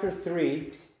 Titus chapter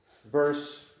 3,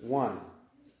 verse 1.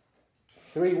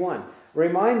 3:1.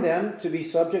 Remind them to be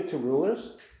subject to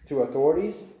rulers, to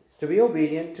authorities, to be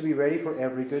obedient, to be ready for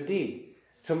every good deed,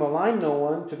 to malign no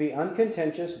one, to be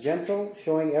uncontentious, gentle,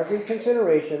 showing every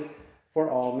consideration for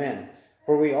all men.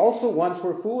 For we also once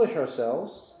were foolish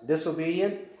ourselves,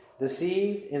 disobedient,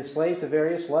 deceived, enslaved to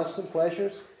various lusts and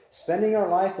pleasures, spending our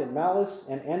life in malice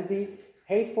and envy,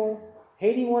 hateful,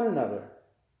 hating one another.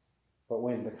 But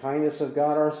when the kindness of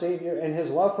God our Savior and his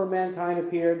love for mankind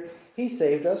appeared, he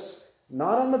saved us,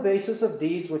 not on the basis of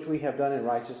deeds which we have done in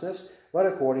righteousness, but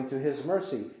according to his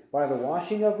mercy, by the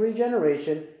washing of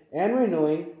regeneration and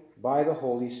renewing by the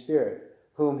Holy Spirit,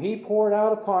 whom he poured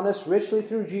out upon us richly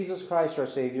through Jesus Christ our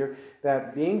Savior,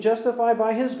 that being justified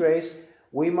by his grace,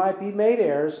 we might be made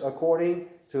heirs according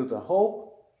to the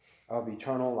hope of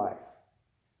eternal life.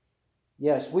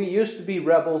 Yes, we used to be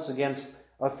rebels against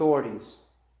authorities,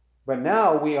 but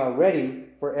now we are ready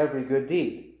for every good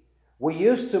deed. We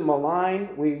used to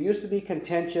malign, we used to be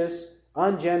contentious,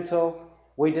 ungentle,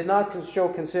 we did not show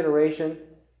consideration.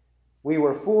 We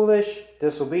were foolish,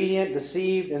 disobedient,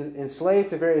 deceived, and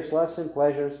enslaved to various lusts and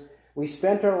pleasures. We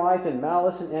spent our life in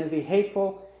malice and envy,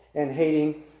 hateful and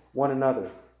hating one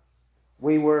another.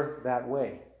 We were that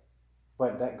way.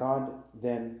 But that God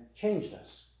then changed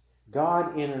us.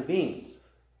 God intervened.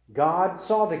 God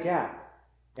saw the gap,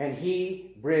 and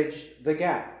he bridged the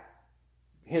gap.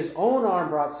 His own arm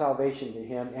brought salvation to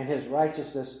him, and his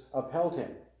righteousness upheld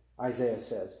him, Isaiah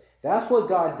says. That's what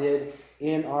God did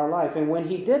in our life. And when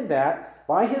he did that,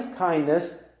 by his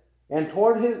kindness and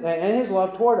his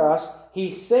love toward us,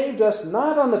 he saved us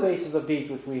not on the basis of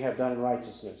deeds which we have done in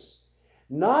righteousness.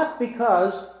 Not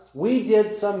because we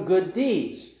did some good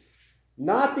deeds.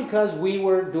 Not because we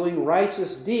were doing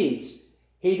righteous deeds.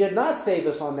 He did not save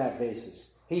us on that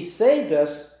basis. He saved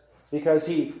us because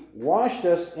he washed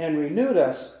us and renewed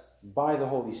us by the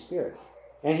Holy Spirit.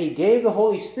 And he gave the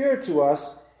Holy Spirit to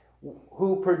us,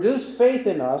 who produced faith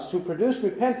in us, who produced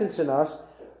repentance in us,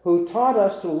 who taught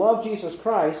us to love Jesus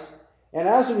Christ, and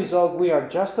as a result, we are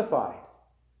justified.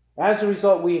 As a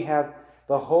result, we have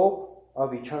the hope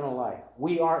of eternal life.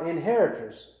 We are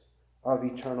inheritors of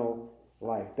eternal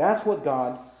life. That's what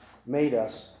God made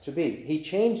us to be. He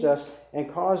changed us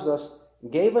and caused us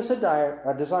gave us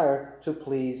a desire to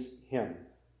please him.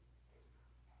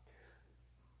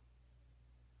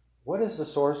 What is the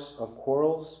source of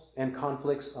quarrels and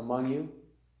conflicts among you?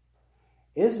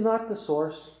 Is not the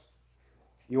source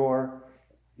your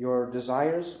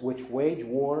desires which wage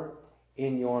war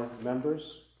in your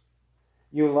members?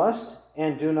 You lust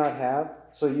and do not have,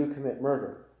 so you commit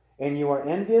murder. And you are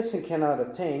envious and cannot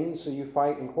obtain, so you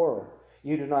fight and quarrel.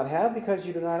 You do not have because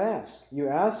you do not ask. You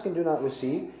ask and do not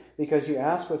receive because you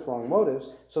ask with wrong motives,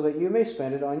 so that you may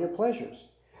spend it on your pleasures.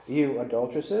 You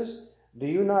adulteresses, do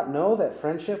you not know that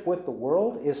friendship with the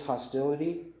world is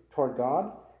hostility toward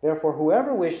God? Therefore,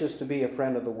 whoever wishes to be a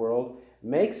friend of the world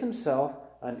makes himself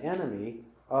an enemy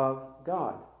of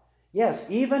God. Yes,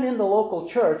 even in the local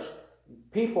church,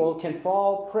 people can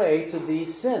fall prey to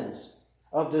these sins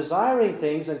of desiring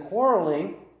things and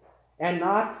quarreling and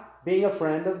not being a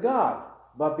friend of God,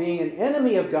 but being an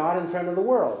enemy of God and friend of the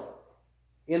world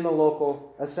in the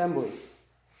local assembly.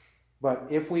 But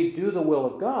if we do the will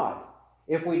of God,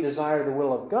 if we desire the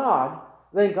will of God,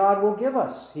 then God will give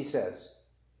us, he says.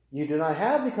 You do not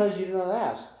have because you do not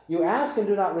ask. You ask and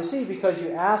do not receive because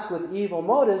you ask with evil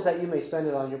motives that you may spend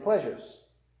it on your pleasures.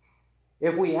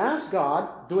 If we ask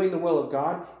God, doing the will of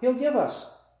God, he'll give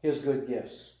us his good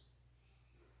gifts.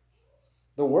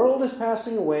 The world is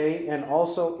passing away and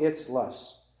also its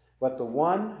lusts, but the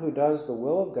one who does the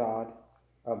will of God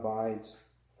abides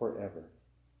forever.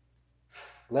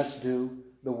 Let's do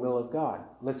the will of God.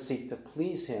 Let's seek to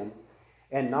please him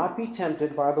and not be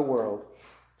tempted by the world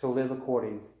to live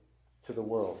according to the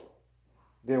world.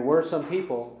 There were some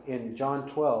people in John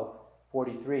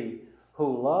 12:43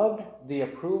 who loved the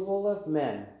approval of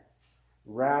men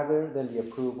rather than the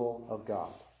approval of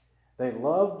God. They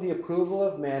loved the approval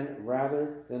of men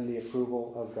rather than the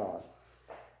approval of God.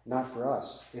 Not for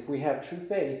us. If we have true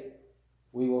faith,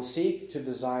 we will seek to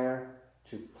desire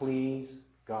to please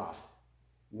God,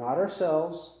 not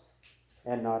ourselves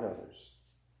and not others.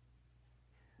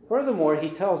 Furthermore, he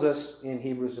tells us in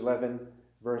Hebrews 11,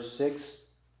 verse 6,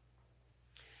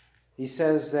 he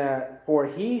says that, for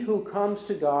he who comes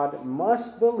to God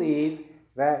must believe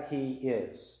that he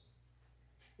is.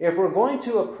 If we're going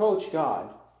to approach God,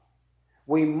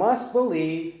 we must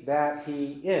believe that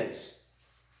he is.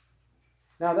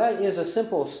 Now that is a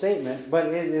simple statement, but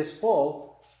it is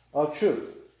full of truth.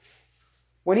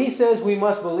 When he says we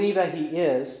must believe that he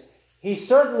is, he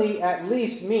certainly at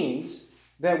least means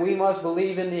that we must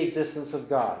believe in the existence of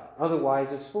God.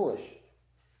 Otherwise, it's foolish.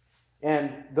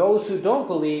 And those who don't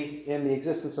believe in the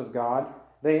existence of God,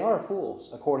 they are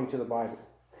fools, according to the Bible.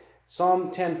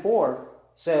 Psalm 10:4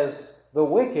 says, the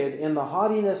wicked in the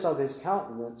haughtiness of his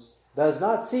countenance does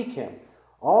not seek him.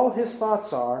 All his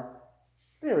thoughts are,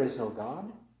 there is no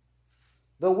God.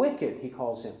 The wicked, he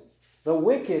calls him. The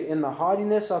wicked in the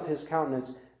haughtiness of his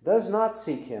countenance does not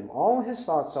seek him. All his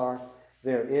thoughts are,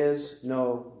 there is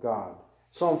no God.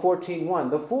 Psalm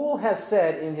 14:1, the fool has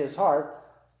said in his heart,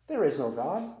 there is no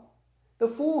God. The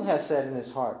fool has said in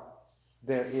his heart,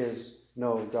 there is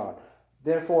no God.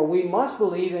 Therefore, we must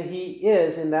believe that he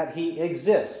is and that he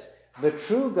exists. The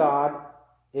true God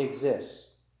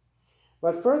exists.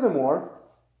 But furthermore,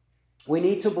 we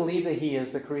need to believe that he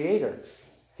is the creator.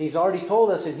 He's already told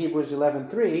us in Hebrews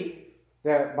 11:3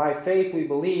 that by faith we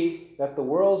believe that the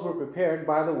worlds were prepared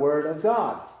by the word of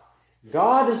God.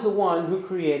 God is the one who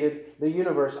created the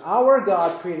universe. Our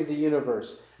God created the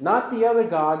universe, not the other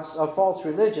gods of false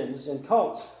religions and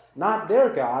cults, not their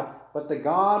God, but the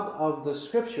God of the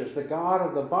Scriptures, the God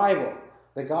of the Bible,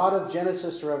 the God of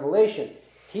Genesis to Revelation.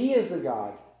 He is the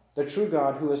God, the true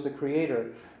God, who is the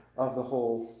creator of the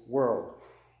whole world.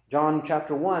 John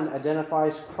chapter 1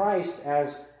 identifies Christ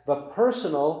as the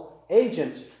personal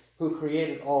agent who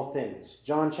created all things.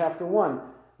 John chapter 1,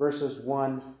 verses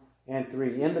 1 and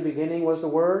 3. In the beginning was the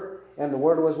Word, and the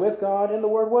Word was with God, and the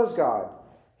Word was God.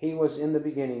 He was in the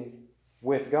beginning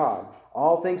with God.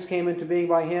 All things came into being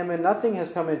by him, and nothing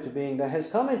has come into being that has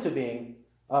come into being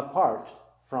apart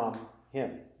from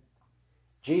him.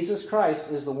 Jesus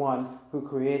Christ is the one who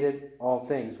created all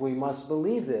things. We must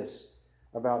believe this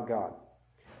about God.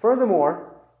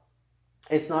 Furthermore,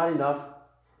 it's not enough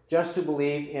just to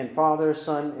believe in Father,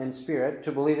 Son, and Spirit,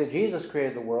 to believe that Jesus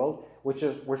created the world, which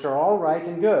are all right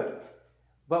and good.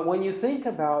 But when you think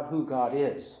about who God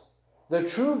is, the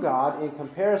true God in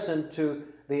comparison to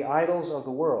the idols of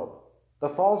the world, the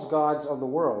false gods of the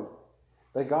world,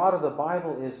 the God of the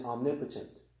Bible is omnipotent.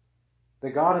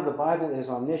 The God of the Bible is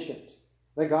omniscient.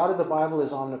 The God of the Bible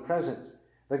is omnipresent.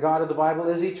 The God of the Bible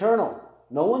is eternal.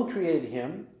 No one created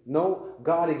him. No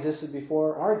God existed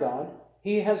before our God.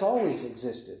 He has always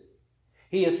existed.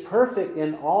 He is perfect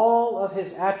in all of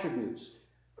his attributes,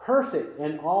 perfect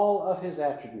in all of his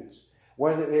attributes.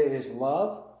 Whether it is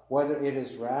love, whether it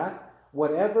is wrath,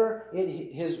 whatever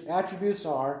his attributes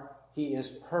are, he is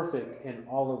perfect in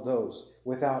all of those.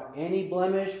 Without any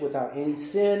blemish, without any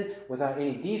sin, without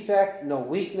any defect, no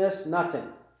weakness, nothing.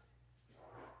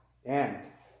 And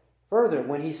further,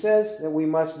 when he says that we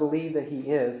must believe that he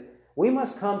is, we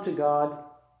must come to God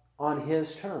on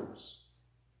his terms.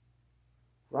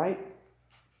 Right?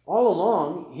 All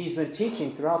along, he's been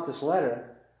teaching throughout this letter,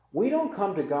 we don't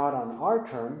come to God on our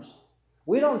terms.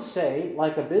 We don't say,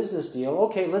 like a business deal,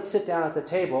 okay, let's sit down at the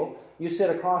table. You sit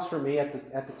across from me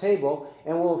at the table,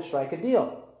 and we'll strike a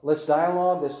deal. Let's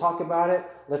dialogue. Let's talk about it.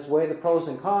 Let's weigh the pros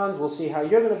and cons. We'll see how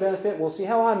you're going to benefit. We'll see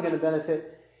how I'm going to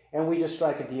benefit. And we just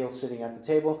strike a deal sitting at the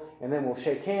table, and then we'll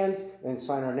shake hands and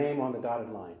sign our name on the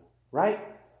dotted line. Right?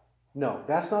 No,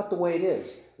 that's not the way it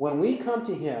is. When we come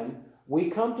to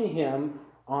him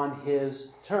on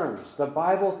his terms. The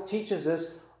Bible teaches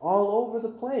us all over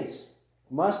the place.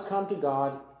 Must come to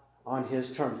God on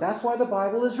his terms. That's why the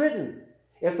Bible is written.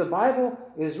 If the Bible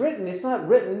is written, it's not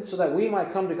written so that we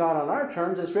might come to God on our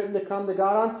terms. It's written to come to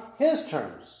God on his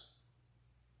terms.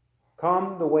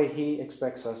 Come the way he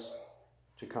expects us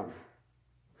to come.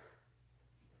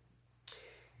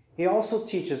 He also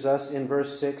teaches us in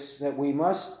verse 6 that we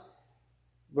must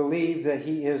believe that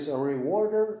he is a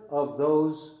rewarder of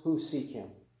those who seek him.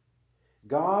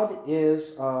 God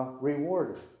is a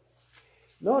rewarder.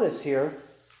 Notice here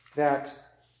that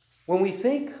when we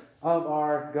think of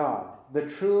our God, the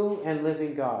true and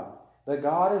living God, the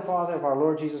God and Father of our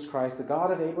Lord Jesus Christ, the God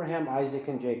of Abraham, Isaac,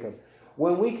 and Jacob,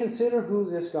 when we consider who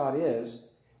this God is,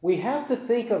 we have to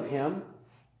think of him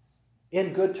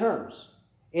in good terms,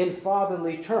 in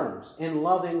fatherly terms, in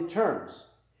loving terms.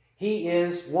 He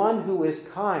is one who is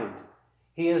kind.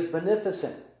 He is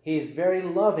beneficent. He is very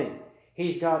loving.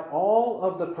 He's got all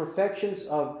of the perfections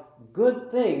of good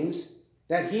things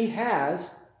that he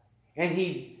has, and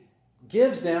he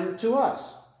gives them to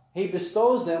us. He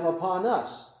bestows them upon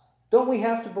us. Don't we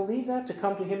have to believe that to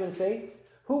come to him in faith?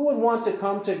 Who would want to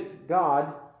come to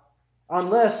God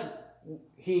unless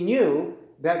he knew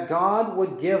that God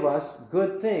would give us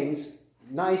good things,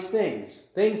 nice things,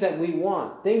 things that we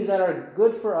want, things that are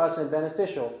good for us and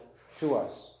beneficial to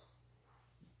us?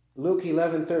 Luke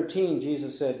 11:13,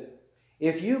 Jesus said,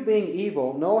 "If you, being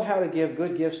evil, know how to give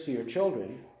good gifts to your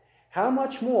children, how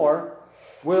much more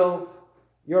will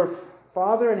your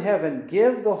Father in heaven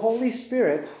give the Holy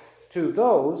Spirit to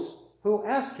those who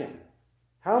ask him?"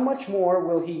 How much more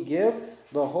will he give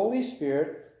the Holy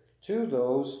Spirit to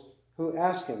those who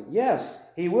ask him? Yes,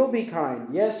 he will be kind.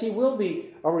 Yes, he will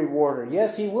be a rewarder.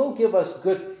 Yes, he will give us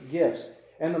good gifts.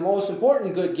 And the most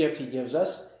important good gift he gives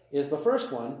us is the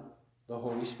first one, the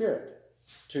Holy Spirit,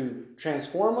 to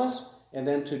transform us and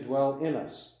then to dwell in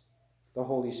us, the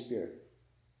Holy Spirit.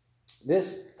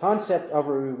 This concept of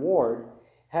a reward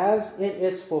has in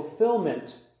its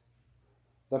fulfillment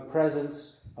the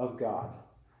presence of God.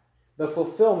 The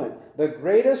fulfillment, the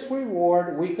greatest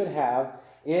reward we could have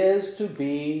is to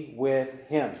be with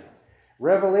him.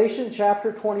 Revelation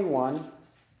chapter 21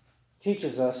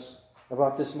 teaches us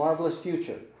about this marvelous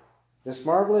future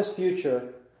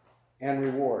and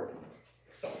reward.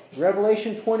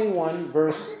 Revelation 21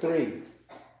 verse 3.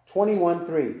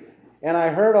 21:3. "And I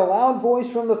heard a loud voice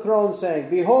from the throne saying,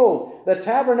 Behold, the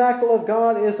tabernacle of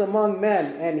God is among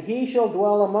men, and he shall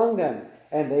dwell among them,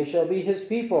 and they shall be his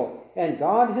people, and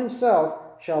God himself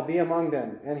shall be among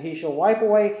them. And he shall wipe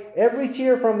away every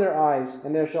tear from their eyes,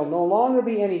 and there shall no longer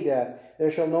be any death.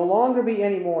 There shall no longer be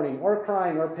any mourning, or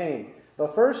crying, or pain. The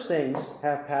first things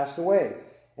have passed away.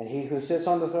 And he who sits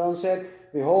on the throne said,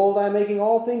 Behold, I am making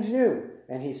all things new.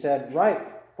 And he said, Write,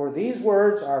 for these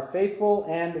words are faithful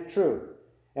and true.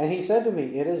 And he said to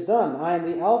me, It is done. I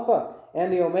am the Alpha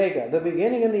and the Omega, the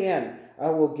beginning and the end. I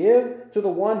will give to the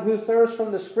one who thirsts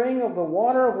from the spring of the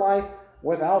water of life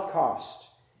without cost.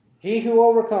 He who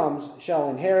overcomes shall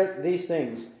inherit these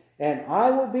things, and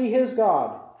I will be his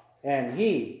God, and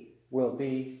he will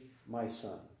be my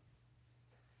son."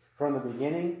 From the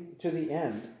beginning to the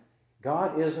end,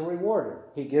 God is a rewarder.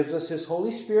 He gives us his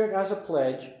Holy Spirit as a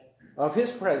pledge of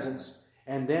his presence,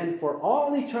 and then for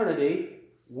all eternity,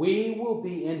 we will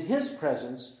be in his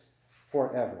presence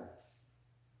forever.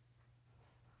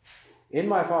 "In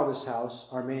my Father's house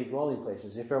are many dwelling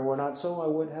places. If it were not so, I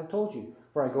would have told you.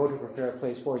 For I go to prepare a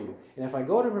place for you. And if I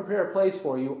go to prepare a place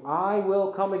for you, I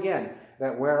will come again,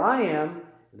 that where I am,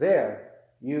 there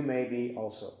you may be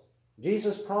also."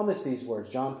 Jesus promised these words,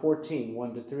 John 14,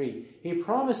 1-3. He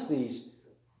promised these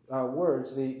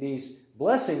words, these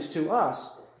blessings to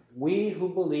us, we who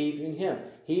believe in him.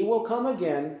 He will come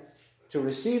again to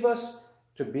receive us,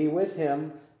 to be with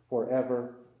him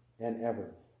forever and ever.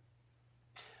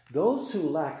 Those who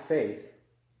lack faith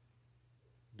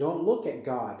don't look at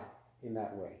God in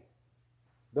that way.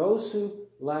 Those who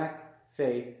lack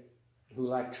faith, who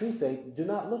lack true faith, do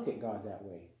not look at God that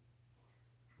way.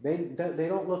 They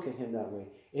don't look at him that way.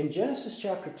 In Genesis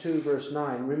chapter 2, verse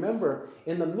 9, remember,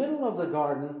 in the middle of the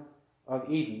Garden of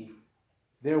Eden,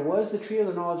 there was the tree of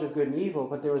the knowledge of good and evil,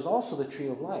 but there was also the tree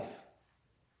of life.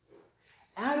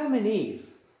 Adam and Eve,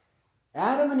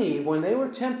 when they were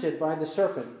tempted by the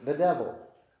serpent, the devil,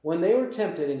 when they were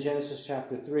tempted in Genesis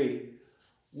chapter 3,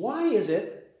 why is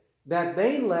it that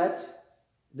they let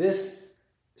this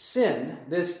sin,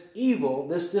 this evil,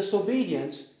 this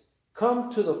disobedience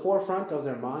come to the forefront of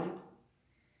their mind?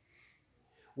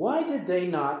 Why did they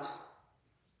not,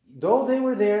 though they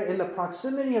were there in the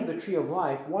proximity of the tree of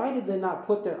life, why did they not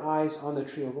put their eyes on the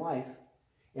tree of life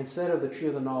instead of the tree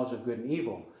of the knowledge of good and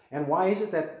evil? And why is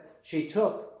it that she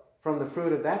took from the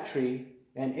fruit of that tree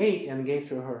and ate and gave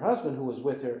to her husband who was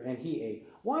with her and he ate?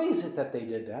 Why is it that they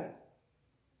did that?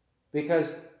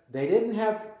 Because they didn't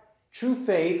have true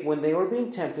faith when they were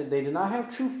being tempted. They did not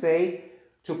have true faith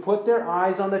to put their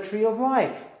eyes on the tree of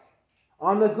life,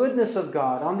 on the goodness of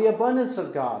God, on the abundance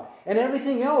of God, and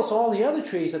everything else, all the other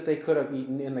trees that they could have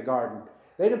eaten in the garden.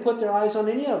 They didn't put their eyes on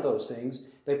any of those things.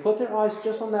 They put their eyes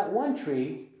just on that one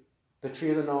tree, the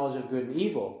tree of the knowledge of good and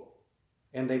evil,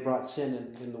 and they brought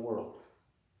sin in the world.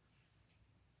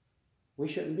 We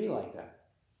shouldn't be like that.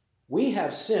 We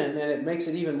have sin, and it makes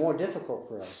it even more difficult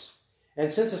for us.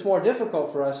 And since it's more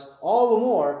difficult for us, all the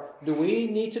more do we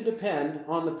need to depend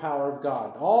on the power of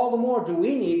God. All the more do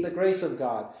we need the grace of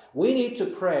God. We need to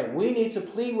pray. We need to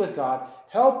plead with God.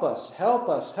 Help us, help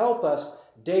us, help us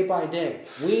day by day.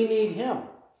 We need him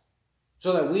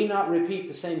so that we not repeat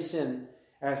the same sin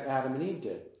as Adam and Eve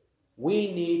did.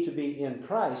 We need to be in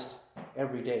Christ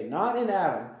every day. Not in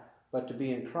Adam, but to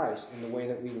be in Christ in the way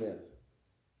that we live.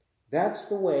 That's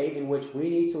the way in which we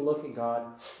need to look at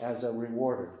God as a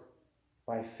rewarder.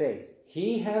 By faith.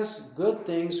 He has good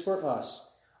things for us,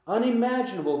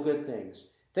 unimaginable good things,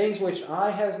 things which eye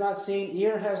has not seen,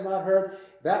 ear has not heard,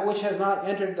 that which has not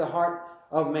entered the heart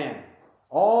of man.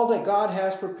 All that God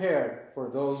has prepared for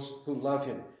those who love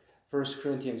him, 1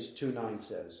 Corinthians 2:9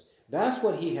 says. That's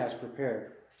what he has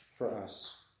prepared for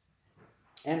us.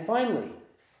 And finally,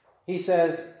 he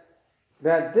says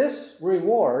that this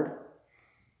reward,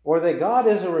 or that God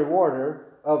is a rewarder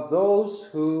of those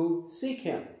who seek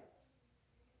him.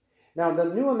 Now, the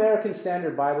New American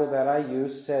Standard Bible that I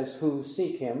use says, who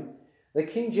seek him. The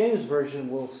King James Version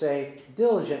will say,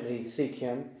 diligently seek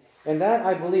him. And that,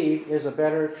 I believe, is a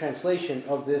better translation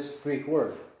of this Greek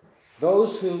word.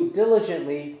 Those who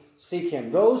diligently seek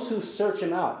him. Those who search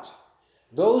him out.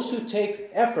 Those who take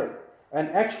effort, an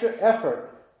extra effort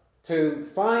to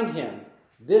find him.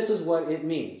 This is what it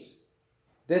means.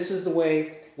 This is the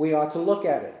way we ought to look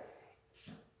at it.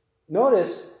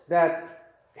 Notice that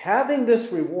having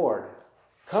this reward,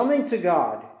 coming to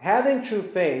God, having true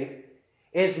faith,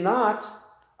 is not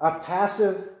a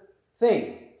passive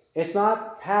thing. It's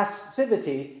not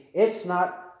passivity. It's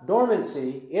not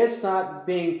dormancy. It's not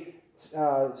being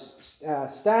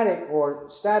static or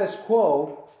status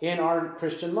quo in our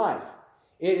Christian life.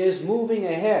 It is moving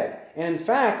ahead. And in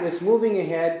fact, it's moving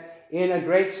ahead in a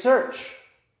great search.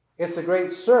 It's a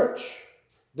great search.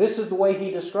 This is the way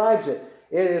he describes it.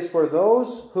 It is for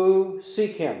those who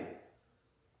seek him.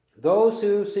 Those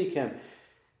who seek him.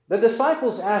 The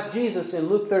disciples asked Jesus in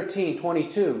Luke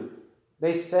 13:22.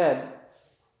 They said,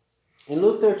 in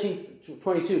Luke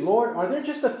 13:22, Lord, are there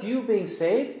just a few being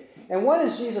saved? And what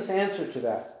is Jesus' answer to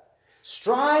that?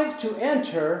 Strive to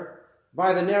enter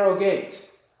by the narrow gate.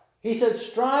 He said,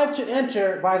 strive to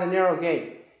enter by the narrow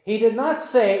gate. He did not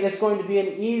say it's going to be an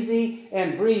easy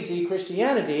and breezy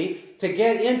Christianity to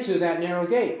get into that narrow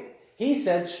gate. He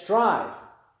said strive,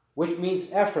 which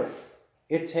means effort.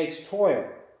 It takes toil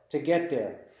to get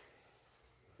there.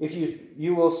 If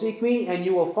you will seek me and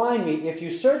you will find me if you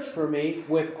search for me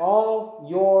with all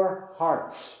your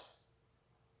heart.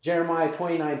 Jeremiah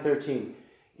 29:13.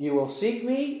 You will seek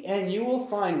me and you will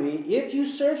find me if you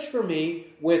search for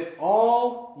me with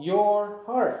all your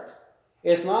heart.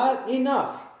 It's not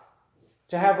enough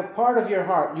to have a part of your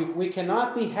heart. We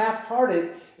cannot be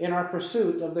half-hearted in our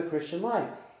pursuit of the Christian life.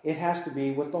 It has to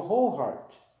be with the whole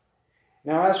heart.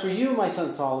 Now, as for you, my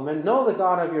son Solomon, know the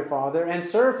God of your father and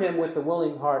serve him with the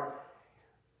willing heart.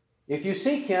 If you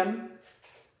seek him,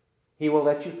 he will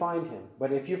let you find him.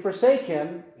 But if you forsake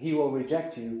him, he will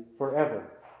reject you forever.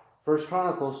 1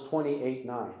 Chronicles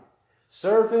 28:9.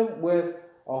 Serve him with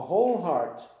a whole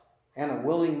heart and a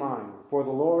willing mind. For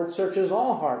the Lord searches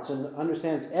all hearts and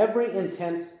understands every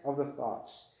intent of the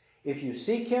thoughts. If you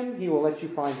seek him, he will let you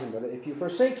find him. But if you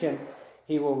forsake him,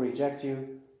 he will reject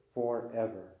you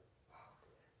forever.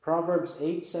 Proverbs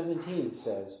 8:17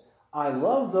 says, I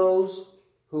love those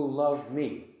who love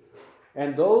me,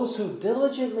 and those who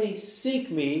diligently seek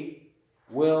me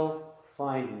will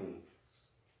find me.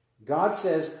 God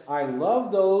says, I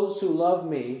love those who love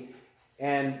me,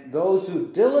 and those who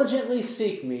diligently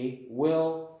seek me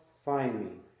will find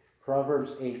me.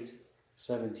 Proverbs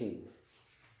 8:17.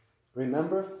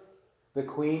 Remember the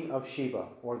Queen of Sheba,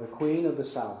 or the Queen of the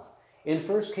South. In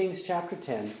 1 Kings chapter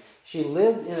 10, she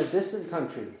lived in a distant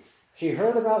country. She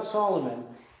heard about Solomon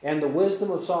and the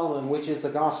wisdom of Solomon, which is the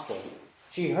gospel.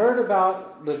 She heard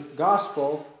about the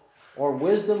gospel or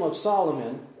wisdom of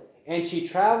Solomon, and she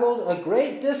traveled a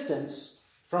great distance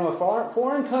from a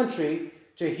foreign country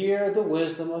to hear the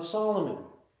wisdom of Solomon.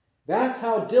 That's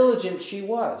how diligent she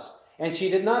was. And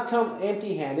she did not come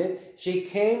empty-handed. She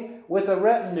came with a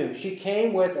retinue. She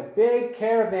came with a big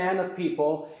caravan of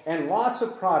people and lots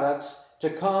of products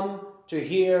to come to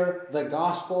hear the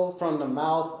gospel from the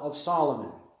mouth of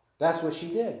Solomon. That's what she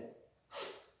did.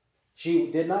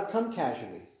 She did not come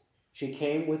casually. She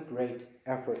came with great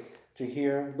effort to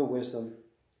hear the wisdom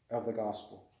of the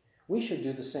gospel. We should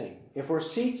do the same. If we're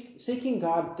seeking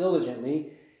God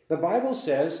diligently, the Bible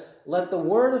says, let the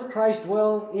word of Christ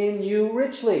dwell in you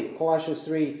richly. Colossians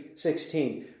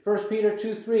 3:16. 1 Peter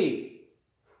 2:3.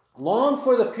 Long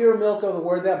for the pure milk of the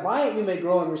word, that by it you may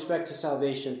grow in respect to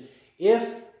salvation,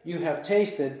 if you have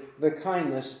tasted the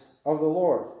kindness of the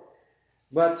Lord.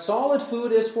 But solid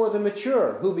food is for the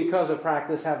mature, who because of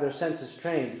practice have their senses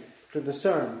trained to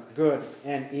discern good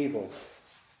and evil.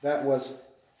 That was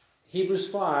Hebrews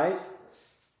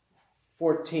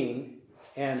 5:14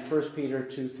 and 1 Peter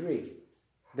 2:3.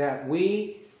 That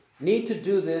we need to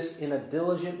do this in a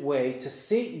diligent way, to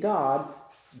seek God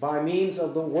by means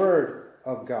of the Word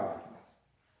of God.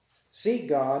 Seek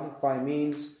God by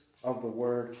means of the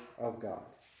Word of God.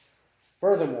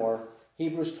 Furthermore,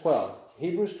 Hebrews 12,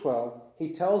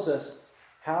 he tells us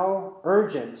how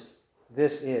urgent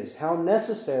this is, how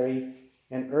necessary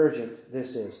and urgent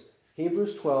this is.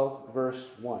 Hebrews 12, verse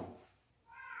 1.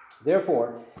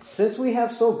 Therefore, since we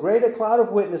have so great a cloud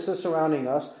of witnesses surrounding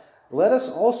us, let us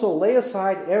also lay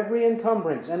aside every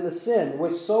encumbrance and the sin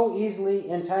which so easily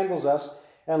entangles us,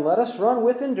 and let us run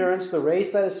with endurance the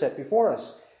race that is set before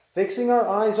us, fixing our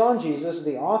eyes on Jesus,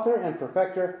 the author and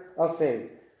perfecter of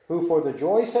faith, who for the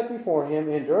joy set before him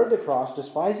endured the cross,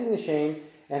 despising the shame,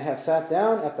 and has sat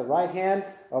down at the right hand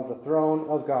of the throne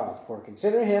of God. For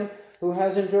consider him who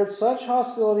has endured such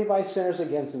hostility by sinners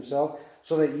against himself,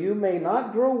 so that you may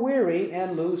not grow weary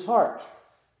and lose heart.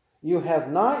 You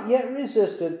have not yet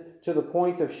resisted to the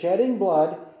point of shedding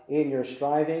blood in your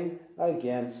striving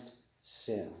against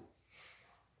sin.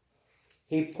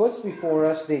 He puts before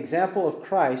us the example of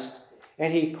Christ,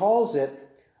 and he calls it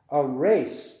a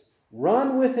race.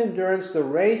 Run with endurance the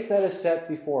race that is set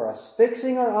before us,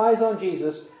 fixing our eyes on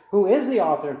Jesus, who is the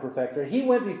author and perfecter. He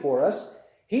went before us.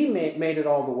 He made it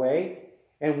all the way.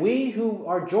 And we who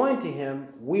are joined to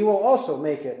him, we will also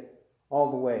make it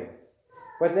all the way.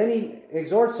 But then he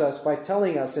exhorts us by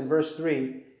telling us in verse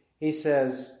 3, he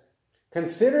says,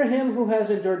 consider him who has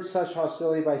endured such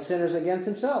hostility by sinners against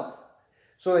himself,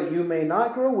 so that you may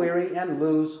not grow weary and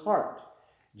lose heart.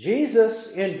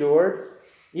 Jesus endured,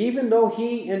 even though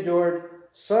he endured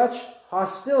such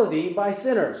hostility by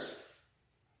sinners.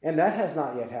 And that has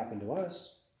not yet happened to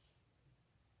us.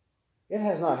 It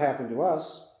has not happened to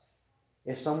us.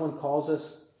 If someone calls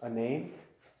us a name,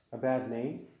 a bad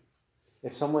name,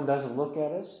 if someone doesn't look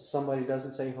at us, somebody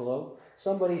doesn't say hello,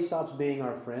 somebody stops being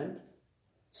our friend,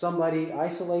 somebody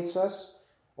isolates us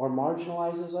or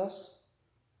marginalizes us,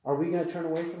 are we going to turn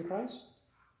away from Christ?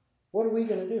 What are we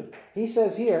going to do? He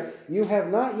says here, you have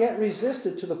not yet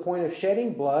resisted to the point of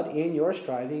shedding blood in your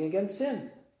striving against sin.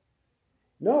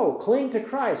 No, cling to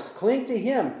Christ, cling to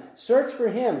him, search for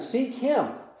him, seek him,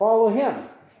 follow him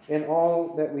in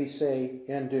all that we say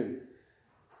and do.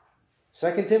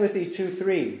 2 Timothy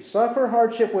 2:3, suffer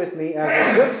hardship with me as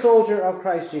a good soldier of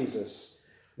Christ Jesus.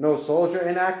 No soldier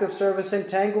in active service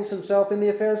entangles himself in the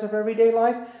affairs of everyday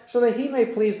life, so that he may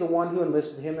please the one who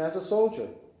enlisted him as a soldier.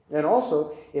 And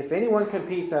also, if anyone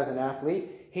competes as an athlete,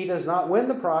 he does not win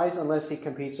the prize unless he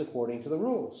competes according to the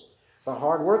rules. The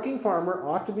hard-working farmer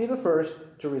ought to be the first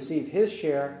to receive his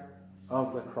share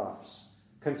of the crops.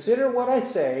 Consider what I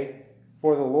say,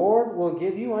 for the Lord will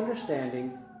give you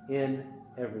understanding in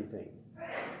everything.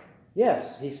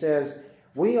 Yes, he says,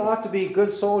 we ought to be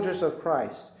good soldiers of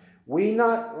Christ. We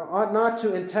ought not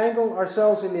to entangle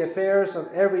ourselves in the affairs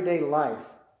of everyday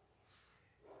life.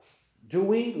 Do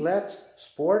we let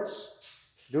sports,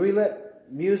 do we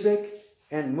let music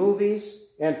and movies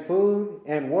and food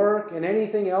and work and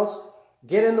anything else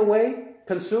get in the way,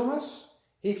 consume us?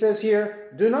 He says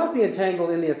here, do not be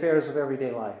entangled in the affairs of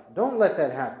everyday life. Don't let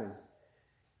that happen.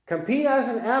 Compete as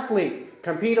an athlete.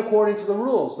 Compete according to the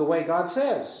rules, the way God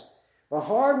says. The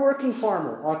hard-working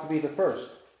farmer ought to be the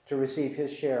first to receive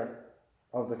his share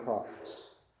of the crops.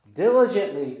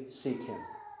 Diligently seek him.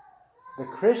 The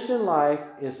Christian life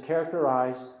is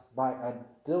characterized by a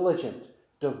diligent,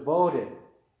 devoted,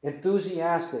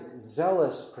 enthusiastic,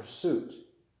 zealous pursuit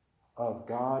of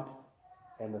God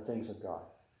and the things of God.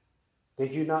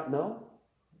 Did you not know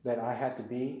that I had to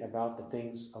be about the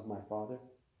things of my Father?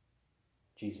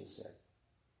 Jesus said.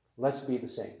 Let's be the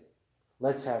same.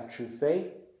 Let's have true faith.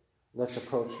 Let's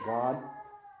approach God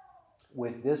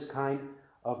with this kind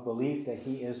of belief that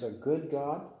He is a good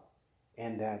God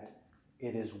and that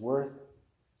it is worth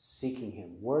seeking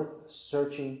Him, worth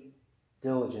searching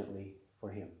diligently for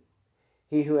Him.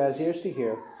 He who has ears to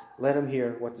hear, let him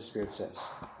hear what the Spirit says.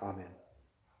 Amen.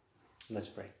 Let's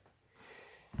pray.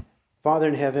 Father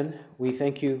in heaven, we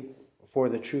thank you for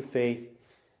the true faith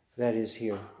that is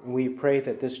here. And we pray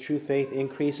that this true faith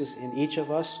increases in each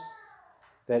of us,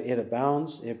 that it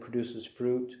abounds, it produces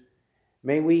fruit.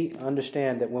 May we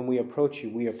understand that when we approach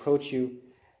you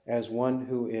as one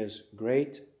who is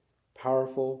great,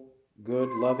 powerful, good,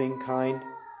 loving, kind,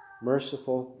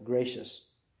 merciful, gracious.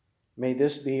 May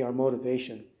this be our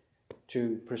motivation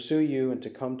to pursue you and to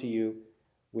come to you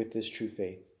with this true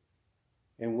faith.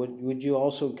 And would you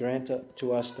also grant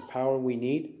to us the power we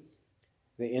need,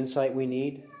 the insight we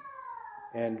need,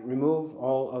 and remove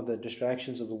all of the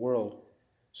distractions of the world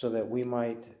so that we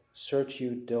might search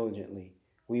you diligently.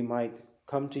 We might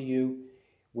come to you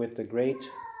with the great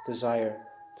desire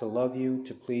to love you,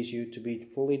 to please you, to be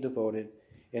fully devoted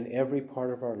in every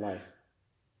part of our life.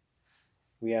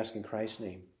 We ask in Christ's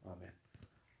name. Amen.